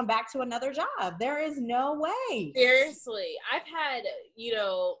I'm going back to another job. There is no way. Seriously. I've had, you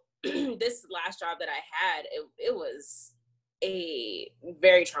know, this last job that I had, it was a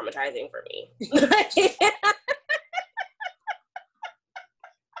very traumatizing for me.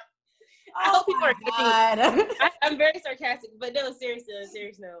 I hope people are getting, I'm very sarcastic, but no, seriously, on a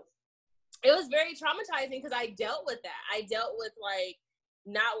serious note. It was very traumatizing because I dealt with that. I dealt with like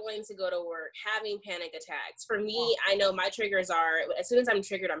not wanting to go to work, having panic attacks. For me, I know my triggers are, as soon as I'm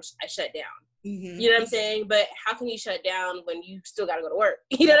triggered, I shut down. You know what I'm saying? But how can you shut down when you still got to go to work?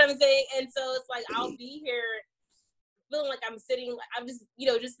 You know what I'm saying? And so it's like, I'll be here feeling like I'm sitting, I'm just, you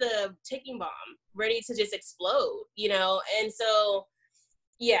know, just the ticking bomb ready to just explode, you know? And so,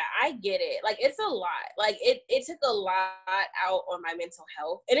 yeah, I get it. Like, it's a lot. Like, it took a lot out on my mental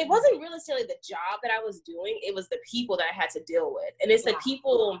health. And it wasn't really necessarily the job that I was doing. It was the people that I had to deal with. And it's the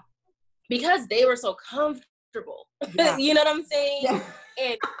people, because they were so comfortable. You know what I'm saying?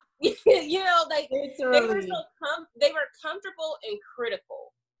 And, you know, like, they were comfortable and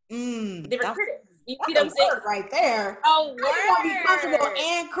critical. They were critics. You know what I'm saying? Right there. Oh, word. I want to be comfortable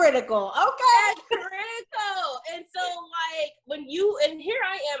and critical. Okay. And critical. And so, like, and here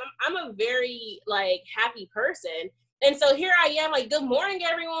I am, I'm a very, like, happy person. And so here I am, like, good morning,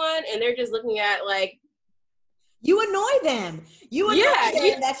 everyone. And they're just looking at, like. You annoy them. You annoy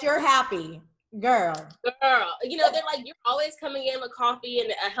them that you're happy. Girl. You know, they're like, you're always coming in with coffee and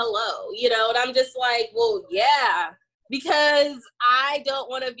a hello, you know? And I'm just like, well, yeah. Because I don't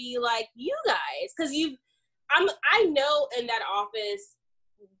want to be like you guys. Because I know in that office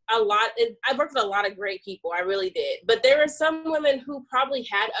I worked with a lot of great people. I really did. But there were some women who probably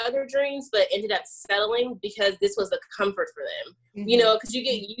had other dreams, but ended up settling because this was a comfort for them. You know, because you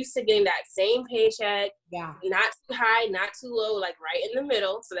get used to getting that same paycheck. Yeah. Not too high, not too low, like right in the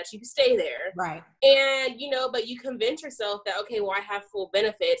middle so that you can stay there. Right. And, you know, but you convince yourself that, okay, well, I have full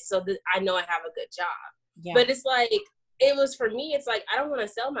benefits, so that I know I have a good job. Yeah. But it's like, it was for me, it's like, I don't want to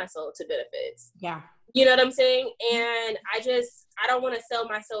sell my soul to benefits. Yeah. You know what I'm saying? And I don't want to sell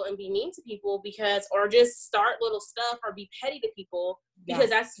my soul and be mean to people or just start little stuff or be petty to people because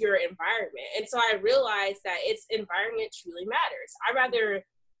that's your environment. And so I realized that its environment truly matters. I'd rather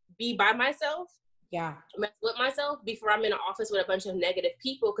be by myself, mess with myself before I'm in an office with a bunch of negative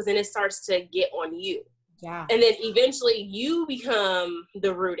people, because then it starts to get on you. Yeah. And then eventually you become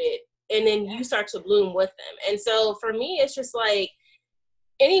the rooted, and then you start to bloom with them. And so for me, it's just like,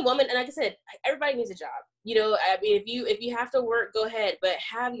 any woman, and like I said, everybody needs a job. You know, I mean, if you have to work, go ahead, but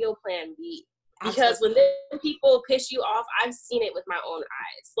have your plan B. Because when people piss you off, I've seen it with my own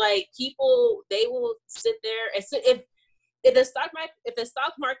eyes. Like, people, they will sit there if the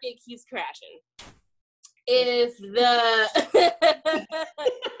stock market keeps crashing, if the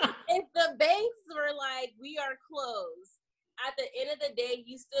if the banks were like, we are closed, at the end of the day,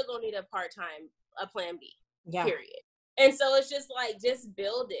 you still gonna need a plan B. Yeah. Period. And so it's just like, just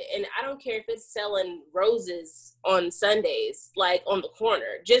build it. And I don't care if it's selling roses on Sundays, like on the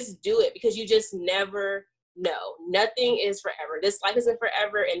corner, just do it, because you just never no, nothing is forever. This life isn't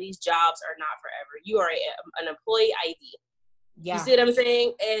forever, and these jobs are not forever. You are an employee ID. Yeah. You see what I'm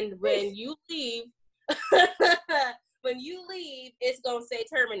saying? And when you leave, it's gonna say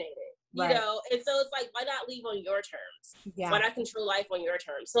terminated. You know, and so it's like, why not leave on your terms? Yeah. Why not control life on your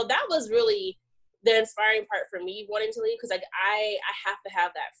terms? So that was really the inspiring part for me wanting to leave, because like I have to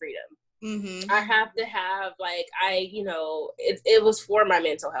have that freedom. Mm-hmm. I have to have, like, it was for my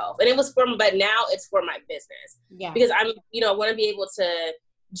mental health, and it was but now it's for my business. Yeah. Because I'm, want to be able to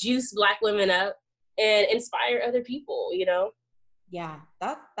juice Black women up and inspire other people, Yeah.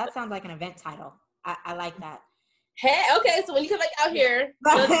 That sounds like an event title. I like that. Hey, okay. So when you come back out here,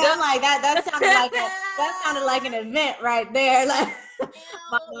 I'm like that sounded like an event right there. Like,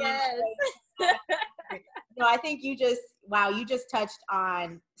 yes. I think you just touched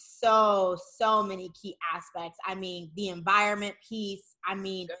on so many key aspects. I mean, the environment piece. I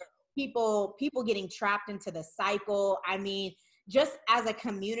mean, people getting trapped into the cycle. I mean, just as a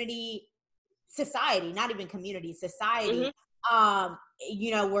community, society, not even community, society. Mm-hmm.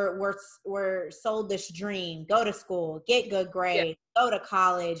 We're sold this dream: go to school, get good grades, go to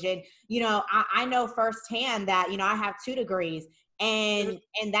college, and I know firsthand that I have 2 degrees. And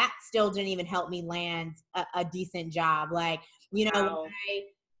that still didn't even help me land a decent job. Like, Wow.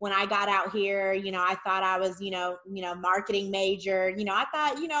 when I got out here, I thought I was, marketing major. I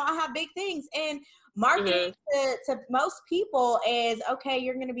thought, I have big things. And marketing to most people is, okay,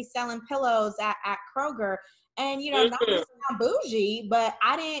 you're going to be selling pillows at Kroger. And, not to sound bougie, but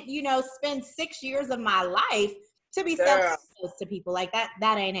I didn't, spend 6 years of my life to be selling pillows to people. Like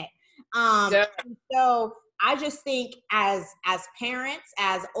that ain't it. So I just think as parents,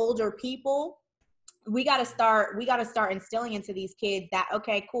 as older people, we got to start instilling into these kids that,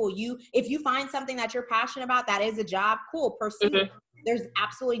 okay, cool. If you find something that you're passionate about, that is a job, cool, pursue it. There's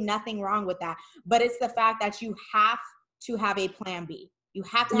absolutely nothing wrong with that. But it's the fact that you have to have a plan B. You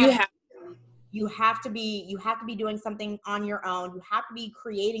have to be doing something on your own. You have to be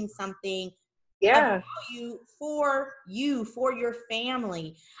creating something of value for your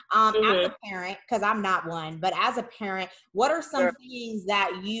family. As a parent, because I'm not one, but as a parent, what are some things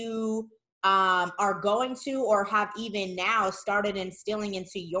that you are going to, or have even now started instilling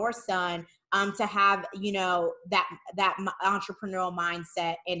into your son to have that entrepreneurial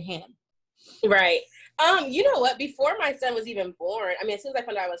mindset in him? Right. You know what? Before my son was even born, I mean, as soon as I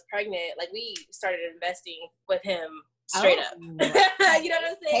found out I was pregnant, like, we started investing with him straight up. You know what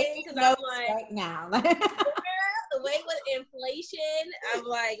I'm saying? Because I'm like, right now. The way with inflation, I'm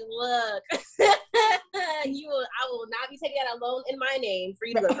like, look, I will not be taking out a loan in my name for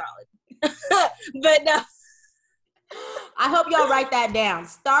you to go to college. But no. I hope y'all write that down.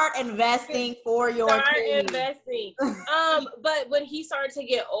 Start investing for your kids. Investing. But when he started to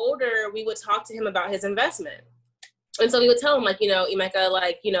get older, we would talk to him about his investment. And so we would tell him, like, Emeka,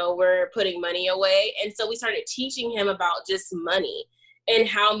 like, we're putting money away. And so we started teaching him about just money and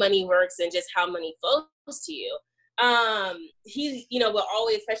how money works and just how money flows to you. He, will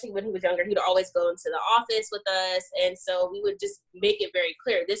always, especially when he was younger, he'd always go into the office with us. And so we would just make it very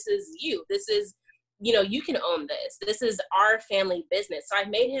clear, this is you. This is, you can own this. This is our family business. So I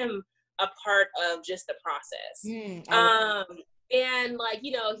made him a part of just the process. And like,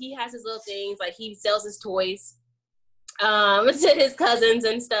 he has his little things, like he sells his toys to his cousins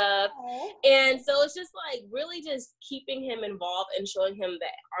and stuff. And so it's just like really just keeping him involved and showing him the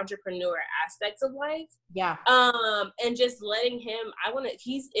entrepreneur aspects of life. Yeah. And just letting him,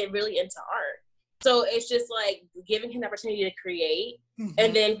 he's really into art. So it's just like giving him the opportunity to create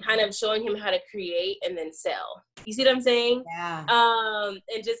and then kind of showing him how to create and then sell. You see what I'm saying? Yeah.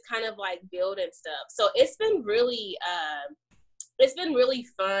 And just kind of like build and stuff. So it's been really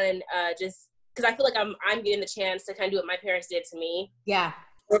fun, just because I feel like I'm getting the chance to kind of do what my parents did to me. Yeah.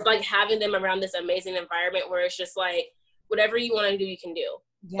 With like having them around this amazing environment where it's just like, whatever you want to do, you can do.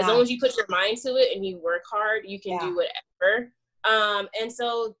 Yeah. As long as you put your mind to it and you work hard, you can do whatever. And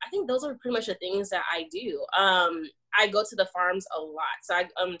so I think those are pretty much the things that I do. I go to the farms a lot. So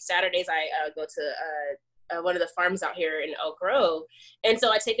Saturdays I go to one of the farms out here in Elk Grove. And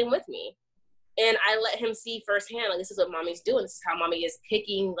so I take him with me. And I let him see firsthand, like, this is what mommy's doing. This is how mommy is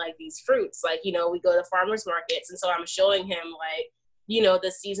picking, like, these fruits. Like, we go to farmers markets. And so I'm showing him, like,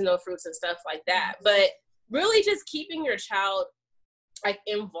 the seasonal fruits and stuff like that. But really just keeping your child, like,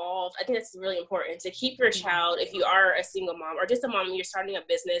 involved. I think that's really important, to keep your child, if you are a single mom or just a mom and you're starting a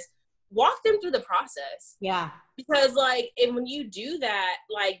business, walk them through the process. Yeah. Because, like, and when you do that,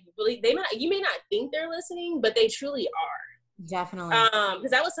 like, really, you may not think they're listening, but they truly are. Definitely.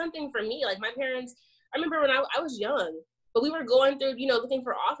 Because that was something for me. Like, my parents, I remember when I was young, but we were going through, looking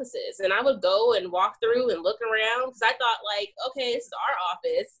for offices, and I would go and walk through and look around because I thought like, okay, this is our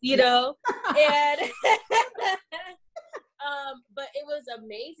office, and but it was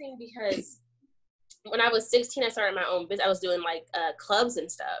amazing because when I was 16, I started my own business. I was doing like clubs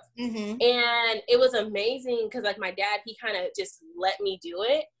and stuff. Mm-hmm. And it was amazing because like my dad, he kind of just let me do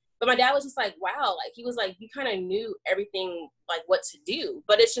it. But my dad was just like, wow, like he was like, you kind of knew everything, like what to do.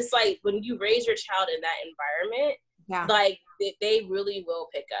 But it's just like when you raise your child in that environment, like they really will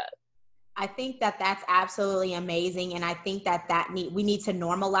pick up. I think that that's absolutely amazing. And I think that we need to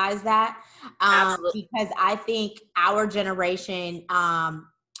normalize that because I think our generation,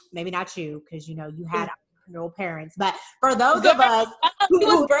 maybe not you, because you had entrepreneurial parents, but for those of us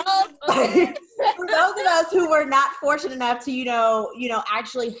for those of us who were not fortunate enough to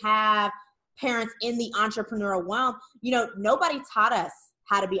actually have parents in the entrepreneurial realm, nobody taught us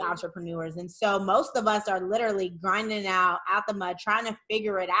how to be entrepreneurs, and so most of us are literally grinding out the mud trying to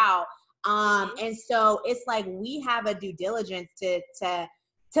figure it out. And so it's like we have a due diligence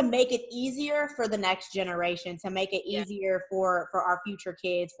to make it easier for the next generation, to make it easier for our future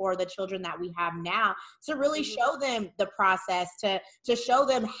kids, for the children that we have now, to really show them the process, to show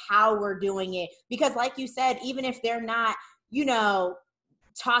them how we're doing it. Because like you said, even if they're not,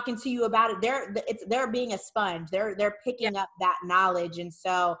 talking to you about it, they're being a sponge. They're picking up that knowledge. And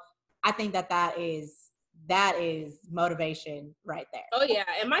so I think that is motivation right there. Oh yeah.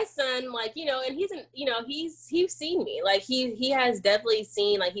 And my son, like, and he's seen me, like he has definitely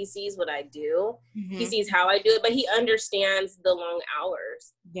seen, like he sees what I do. Mm-hmm. He sees how I do it, but he understands the long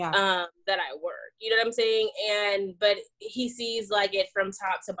hours that I work. You know what I'm saying? But he sees like it from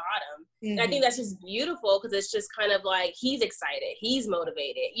top to bottom. Mm-hmm. And I think that's just beautiful because it's just kind of like, he's excited. He's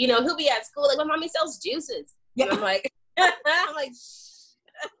motivated. He'll be at school like, my mommy sells juices. Yeah. And I'm like,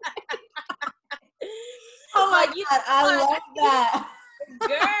 oh my God, I love that.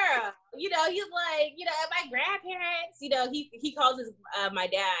 Girl, he's like, at my grandparents, he calls his, my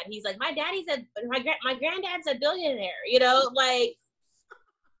dad, he's like, my granddad's a billionaire, like,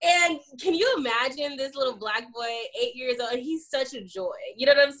 and can you imagine this little black boy, 8 years old, he's such a joy, you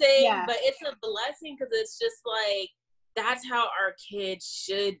know what I'm saying? Yeah. But it's a blessing because it's just like, that's how our kids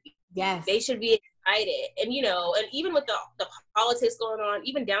should be. Yes. They should be excited. And, and even with the politics going on,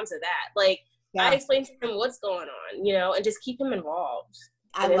 even down to that, like, I explain to him what's going on, and just keep him involved.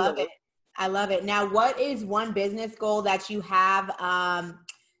 I love it. I love it. Now, what is one business goal that you have?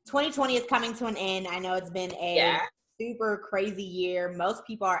 2020 is coming to an end. I know it's been a super crazy year. Most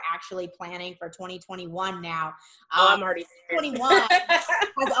people are actually planning for 2021 now. I'm already there. 21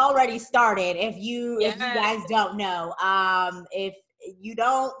 has already started. If you guys don't know, if you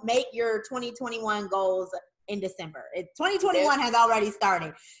don't make your 2021 goals in December, 2021 has already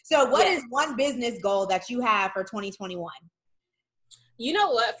started. So what is one business goal that you have for 2021? You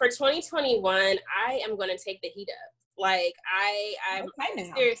know what? For 2021, I am going to take the heat up. Like I'm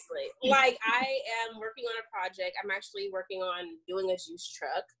seriously, like I am working on a project. I'm actually working on doing a juice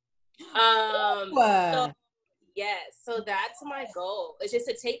truck. So that's my goal. It's just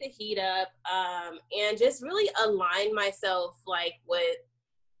to take the heat up, and just really align myself like with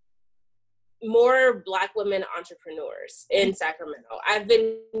more Black women entrepreneurs in Sacramento. I've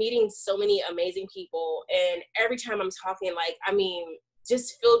been meeting so many amazing people, and every time I'm talking, like, I mean,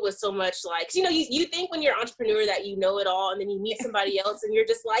 just filled with so much, like, you think when you're an entrepreneur that you know it all, and then you meet somebody else and you're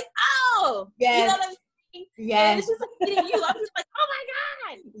just like, oh, yes. You know what I'm saying? Yes. And it's just like meeting you. I'm just like, oh my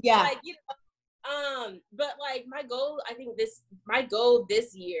God. Yeah. Like, but like my goal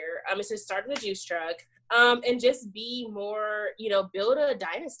this year, is to start the juice truck, and just be more, build a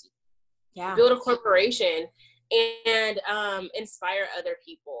dynasty. Yeah. Build a corporation and inspire other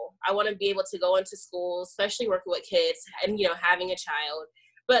people. I want to be able to go into schools, especially working with kids and, having a child.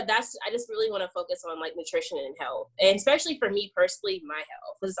 But I just really want to focus on like nutrition and health. And especially for me personally, my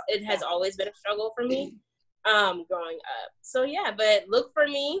health, because it has always been a struggle for me growing up. So yeah, but look for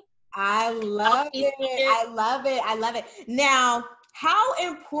me. I love it. I love it. I love it. Now, how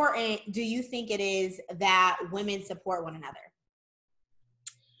important do you think it is that women support one another?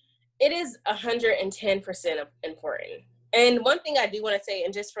 It is 110% important. And one thing I do want to say,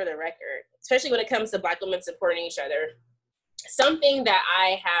 and just for the record, especially when it comes to Black women supporting each other, something that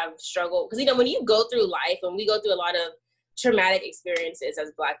I have struggled, because, when you go through life, and we go through a lot of traumatic experiences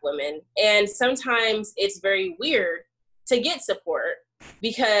as Black women, and sometimes it's very weird to get support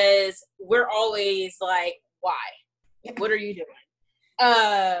because we're always like, why? What are you doing?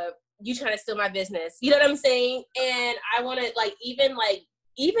 You trying to steal my business? You know what I'm saying? And I want to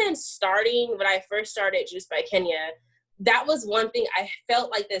even starting when I first started Juice by Kenya, that was one thing. I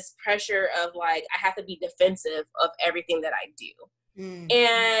felt like this pressure of like, I have to be defensive of everything that I do.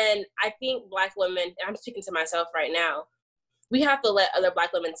 And I think Black women, and I'm speaking to myself right now, we have to let other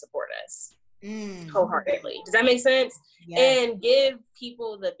Black women support us wholeheartedly. Does that make sense? Yes. And give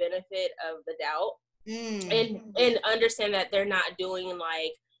people the benefit of the doubt and understand that they're not doing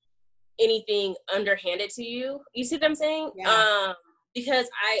like anything underhanded to you. You see what I'm saying? Yeah. Because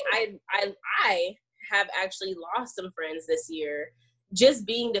I have actually lost some friends this year just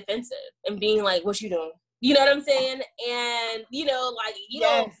being defensive and being like, what you doing? You know what I'm saying? And, you know, like, you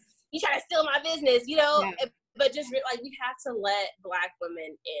know, you try to steal my business, you know, but just like, we have to let Black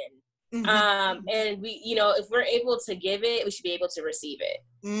women in. And we, you know, if we're able to give it, we should be able to receive it.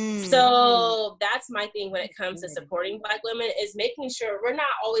 So that's my thing when it comes to supporting Black women, is making sure we're not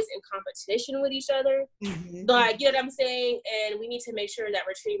always in competition with each other. Like, you know what I'm saying? And we need to make sure that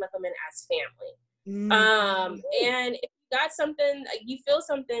we're treating Black women as family. And if you got something, you feel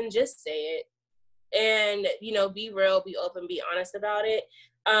something, just say it. And, you know, be real, be open, be honest about it.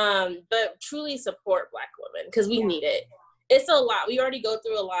 But truly support Black women, because we need it. It's a lot. We already go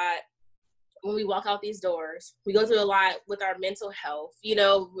through a lot when we walk out these doors. We go through a lot with our mental health. You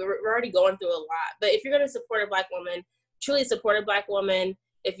know, we're already going through a lot. But if you're going to support a Black woman, truly support a Black woman,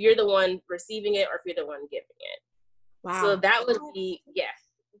 if you're the one receiving it or if you're the one giving it. Wow. So that would be,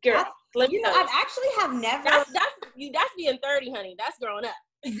 girl. You know, I've actually have never. That's being 30, honey. That's growing up.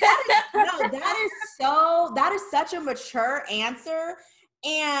 That is such a mature answer.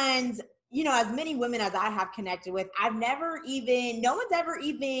 And, you know, as many women as I have connected with, no one's ever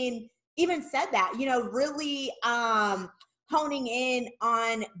even said that, you know, really honing in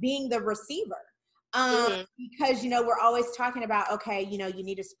on being the receiver. Because, you know, we're always talking about, okay, you know, you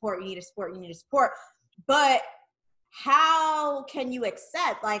need to support. But how can you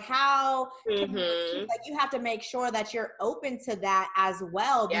accept, like, how can you, like, you have to make sure that you're open to that as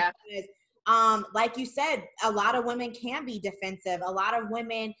well, because like you said, a lot of women can be defensive. A lot of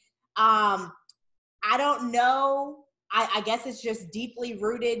women, I don't know, I guess it's just deeply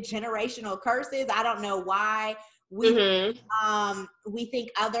rooted generational curses. I don't know why we think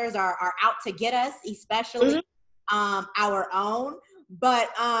others are out to get us, especially our own. But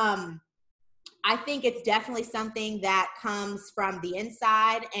I think it's definitely something that comes from the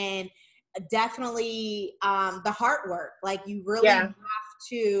inside, and definitely the heart work. Like, you really have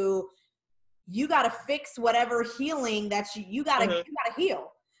to, you got to fix whatever healing that you got to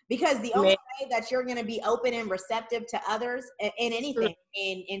heal, because the only way that you're going to be open and receptive to others in anything,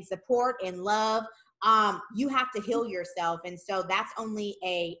 in support, in love, you have to heal yourself. And so that's only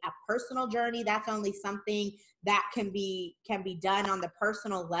a personal journey. That's only something that can be done on the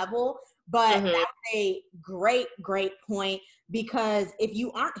personal level. But that's a great point, because if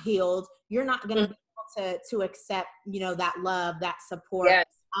you aren't healed, you're not going to be able to accept, you know, that love, that support,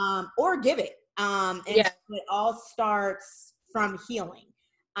 or give it. And so it all starts from healing.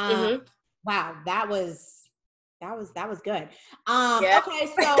 Wow, that was good. Okay,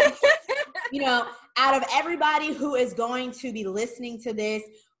 so you know, out of everybody who is going to be listening to this,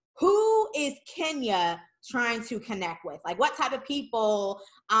 who is Kenya trying to connect with? Like, what type of people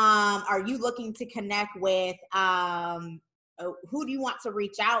are you looking to connect with? Who do you want to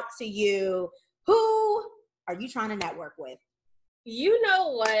reach out to you? Who are you trying to network with? You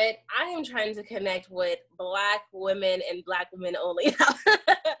know what? I am trying to connect with Black women and Black women only.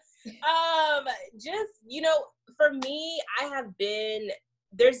 Just, you know, for me,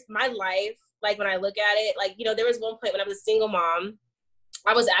 there's my life, like, when I look at it, like, you know, there was one point when I was a single mom.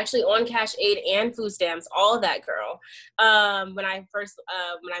 I was actually on cash aid and food stamps, all of that, girl. When I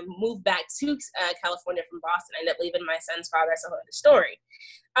moved back to California from Boston, I ended up leaving my son's father. That's a whole other story.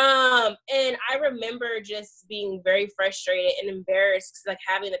 And I remember just being very frustrated and embarrassed, because, like,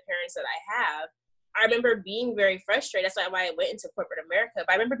 having the parents that I have, I remember being very frustrated. That's why I went into corporate America. But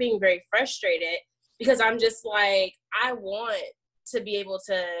I remember being very frustrated, because I'm just like, I want to be able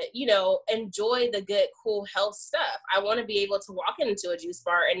to, you know, enjoy the good, cool health stuff. I want to be able to walk into a juice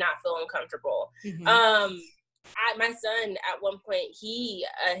bar and not feel uncomfortable. My son, at one point,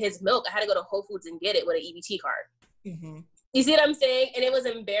 his milk, I had to go to Whole Foods and get it with an EBT card. You see what I'm saying? And it was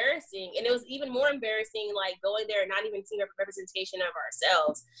embarrassing. And it was even more embarrassing, like, going there and not even seeing a representation of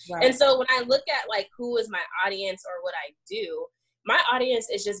ourselves. Right. And so when I look at, like, who is my audience or what I do, my audience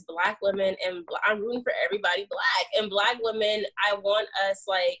is just Black women, and I'm rooting for everybody Black. And Black women, I want us,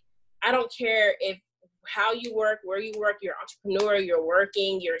 like, I don't care if how you work, where you work, you're an entrepreneur, you're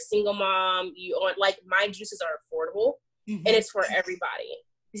working, you're a single mom, like, my juices are affordable, and it's for everybody.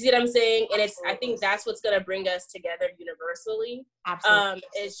 You see what I'm saying? And Absolutely. I think that's what's going to bring us together universally. Absolutely.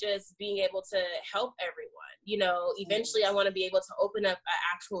 It's just being able to help everyone. You know, eventually I want to be able to open up an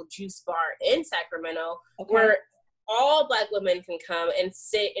actual juice bar in Sacramento where all Black women can come and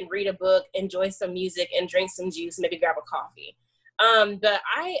sit and read a book, enjoy some music, and drink some juice, maybe grab a coffee. But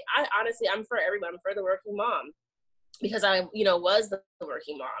I honestly, I'm for everyone. I'm for the working mom. Because I, was the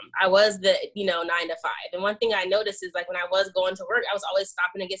working mom. I was the, 9 to 5. And one thing I noticed is like when I was going to work, I was always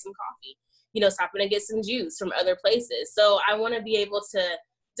stopping to get some coffee, stopping to get some juice from other places. So I want to be able to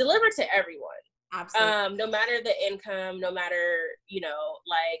deliver to everyone. Absolutely. No matter the income, no matter,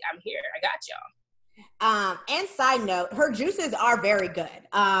 like I'm here, I got y'all. And side note, her juices are very good.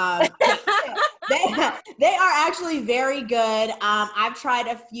 They are actually very good. I've tried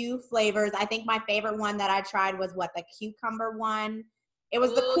a few flavors. I think my favorite one that I tried was the cucumber one. It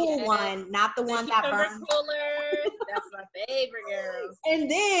was the cool one, not the one that burns. Cooler. That's my favorite, girl. And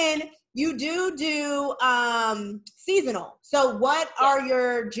then you do seasonal. So what are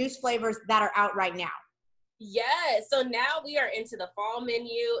your juice flavors that are out right now? Yes. So now we are into the fall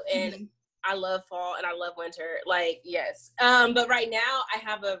menu, and I love fall and I love winter. Like, yes. But right now I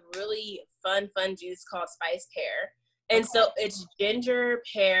have a really fun juice called Spice Pear. And so it's ginger,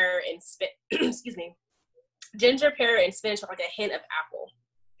 pear, and excuse me. Ginger, pear, and spinach with like a hint of apple.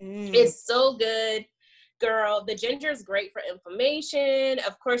 It's so good, girl. The ginger is great for inflammation.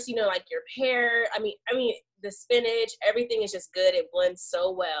 Of course, like your pear. I mean, the spinach, everything is just good. It blends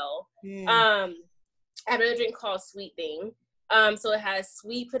so well. I have another drink called Sweet Thing. So it has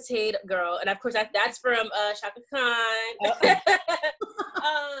sweet potato, girl, and of course that's from Chaka Khan.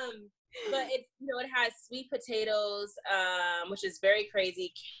 But it has sweet potatoes, which is very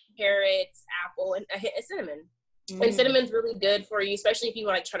crazy, carrots, apple, and a hint of cinnamon. And cinnamon's really good for you, especially if you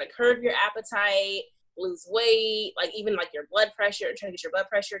like trying to curb your appetite, lose weight, like even like your blood pressure, trying to get your blood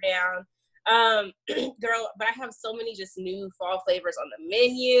pressure down. Girl, but I have so many just new fall flavors on the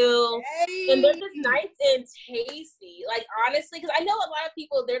menu, and they're just nice and tasty. Like honestly, because I know a lot of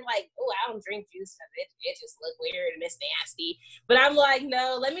people, they're like, "Oh, I don't drink juice because it just look weird and it's nasty." But I'm like,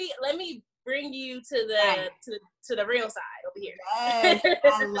 no, let me bring you to the real side over here. Yes,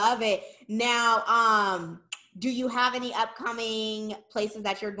 I love it. Now, do you have any upcoming places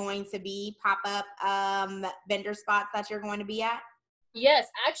that you're going to be pop-up vendor spots that you're going to be at? Yes,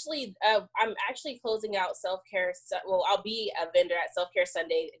 actually, I'm actually closing out Self-Care. Well, I'll be a vendor at Self-Care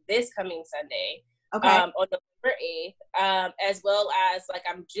Sunday this coming Sunday, on November 8th, as well as like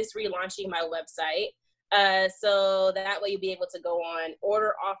I'm just relaunching my website. So that way you'll be able to go on,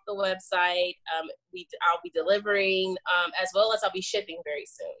 order off the website. I'll be delivering, as well as I'll be shipping very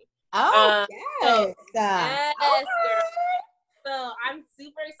soon. Oh, yes. Yes, girl. So I'm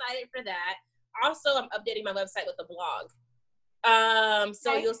super excited for that. Also, I'm updating my website with a blog.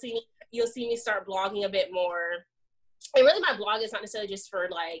 So you'll see me start blogging a bit more. And really my blog is not necessarily just for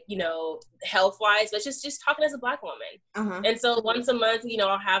like, health wise, but just talking as a Black woman. And so once a month,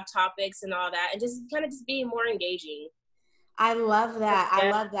 I'll have topics and all that, and just kind of just being more engaging. I love that. Yeah.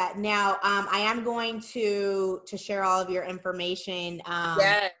 I love that. Now, I am going to share all of your information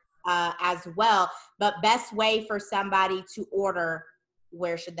as well, but best way for somebody to order,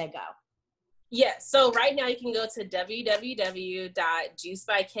 where should they go? Yes. So right now you can go to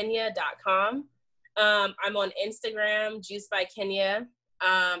www.juicebykenya.com. I'm on Instagram, Juice by Kenya,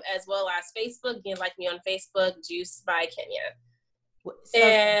 as well as Facebook. You can like me on Facebook, Juice by Kenya.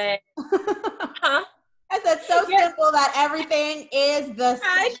 I said so simple that everything is the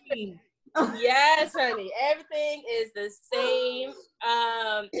same. Yes, honey. Everything is the same.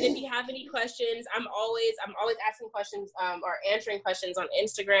 And if you have any questions, I'm always asking questions or answering questions on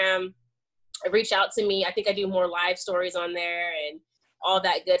Instagram. Reach out to me. I think I do more live stories on there and all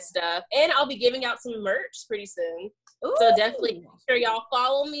that good stuff. And I'll be giving out some merch pretty soon. Ooh. So definitely make sure y'all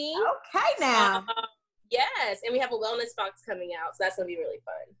follow me. Okay, now. Yes, and we have a wellness box coming out, so that's going to be really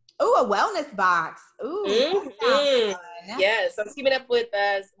fun. Ooh, a wellness box. Ooh. Yes, I'm teaming up with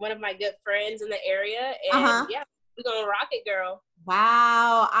one of my good friends in the area, and yeah, we're going to rock it, girl.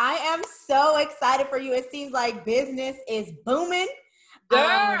 Wow, I am so excited for you. It seems like business is booming.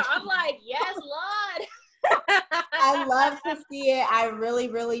 Girl, I'm like, yes, Lord. I love to see it. I really,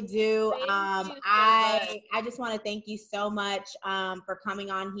 really do. I just want to thank you so much for coming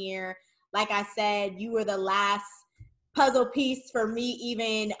on here. Like I said, you were the last puzzle piece for me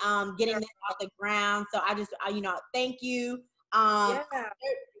even getting this off the ground. So I just, thank you.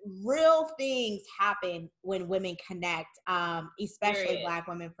 Real things happen when women connect, especially Black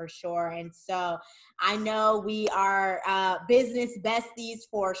women for sure. And so I know we are business besties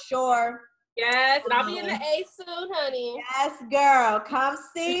for sure. Yes, and I'll be in the A soon, honey. Yes, girl. Come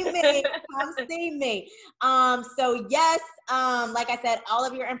see me. Come see me. So yes, like I said, all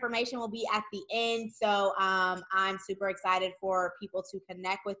of your information will be at the end. So I'm super excited for people to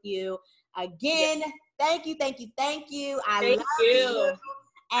connect with you. Again, yes. Thank you. Thank you. I love you.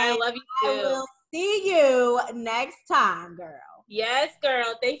 I love you too. I will see you next time, girl. Yes,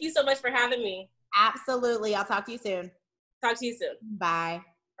 girl. Thank you so much for having me. Absolutely. I'll talk to you soon. Talk to you soon. Bye.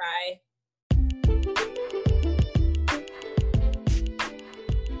 Bye.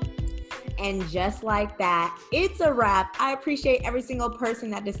 And just like that, it's a wrap. I appreciate every single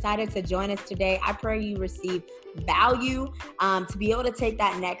person that decided to join us today. I pray you receive value to be able to take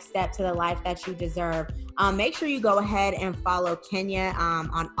that next step to the life that you deserve. Make sure you go ahead and follow Kenya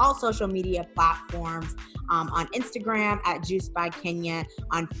on all social media platforms. On Instagram at Juice by Kenya,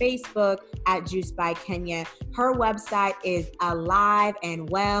 on Facebook at Juice by Kenya. Her website is alive and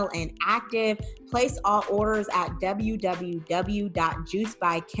well and active. Place all orders at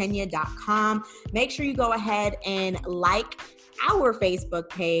www.juicebykenya.com. Make sure you go ahead and like our Facebook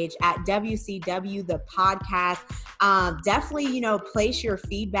page at WCW The Podcast. Definitely, place your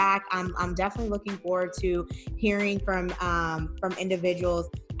feedback. I'm definitely looking forward to hearing from individuals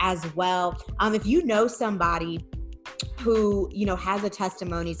as well. If you know somebody who, has a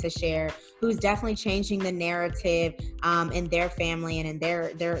testimony to share, who's definitely changing the narrative in their family and in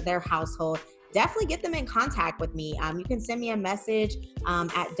their household, definitely get them in contact with me. You can send me a message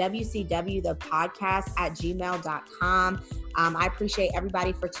at wcwthepodcast@gmail.com. I appreciate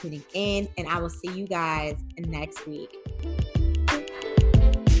everybody for tuning in, and I will see you guys next week.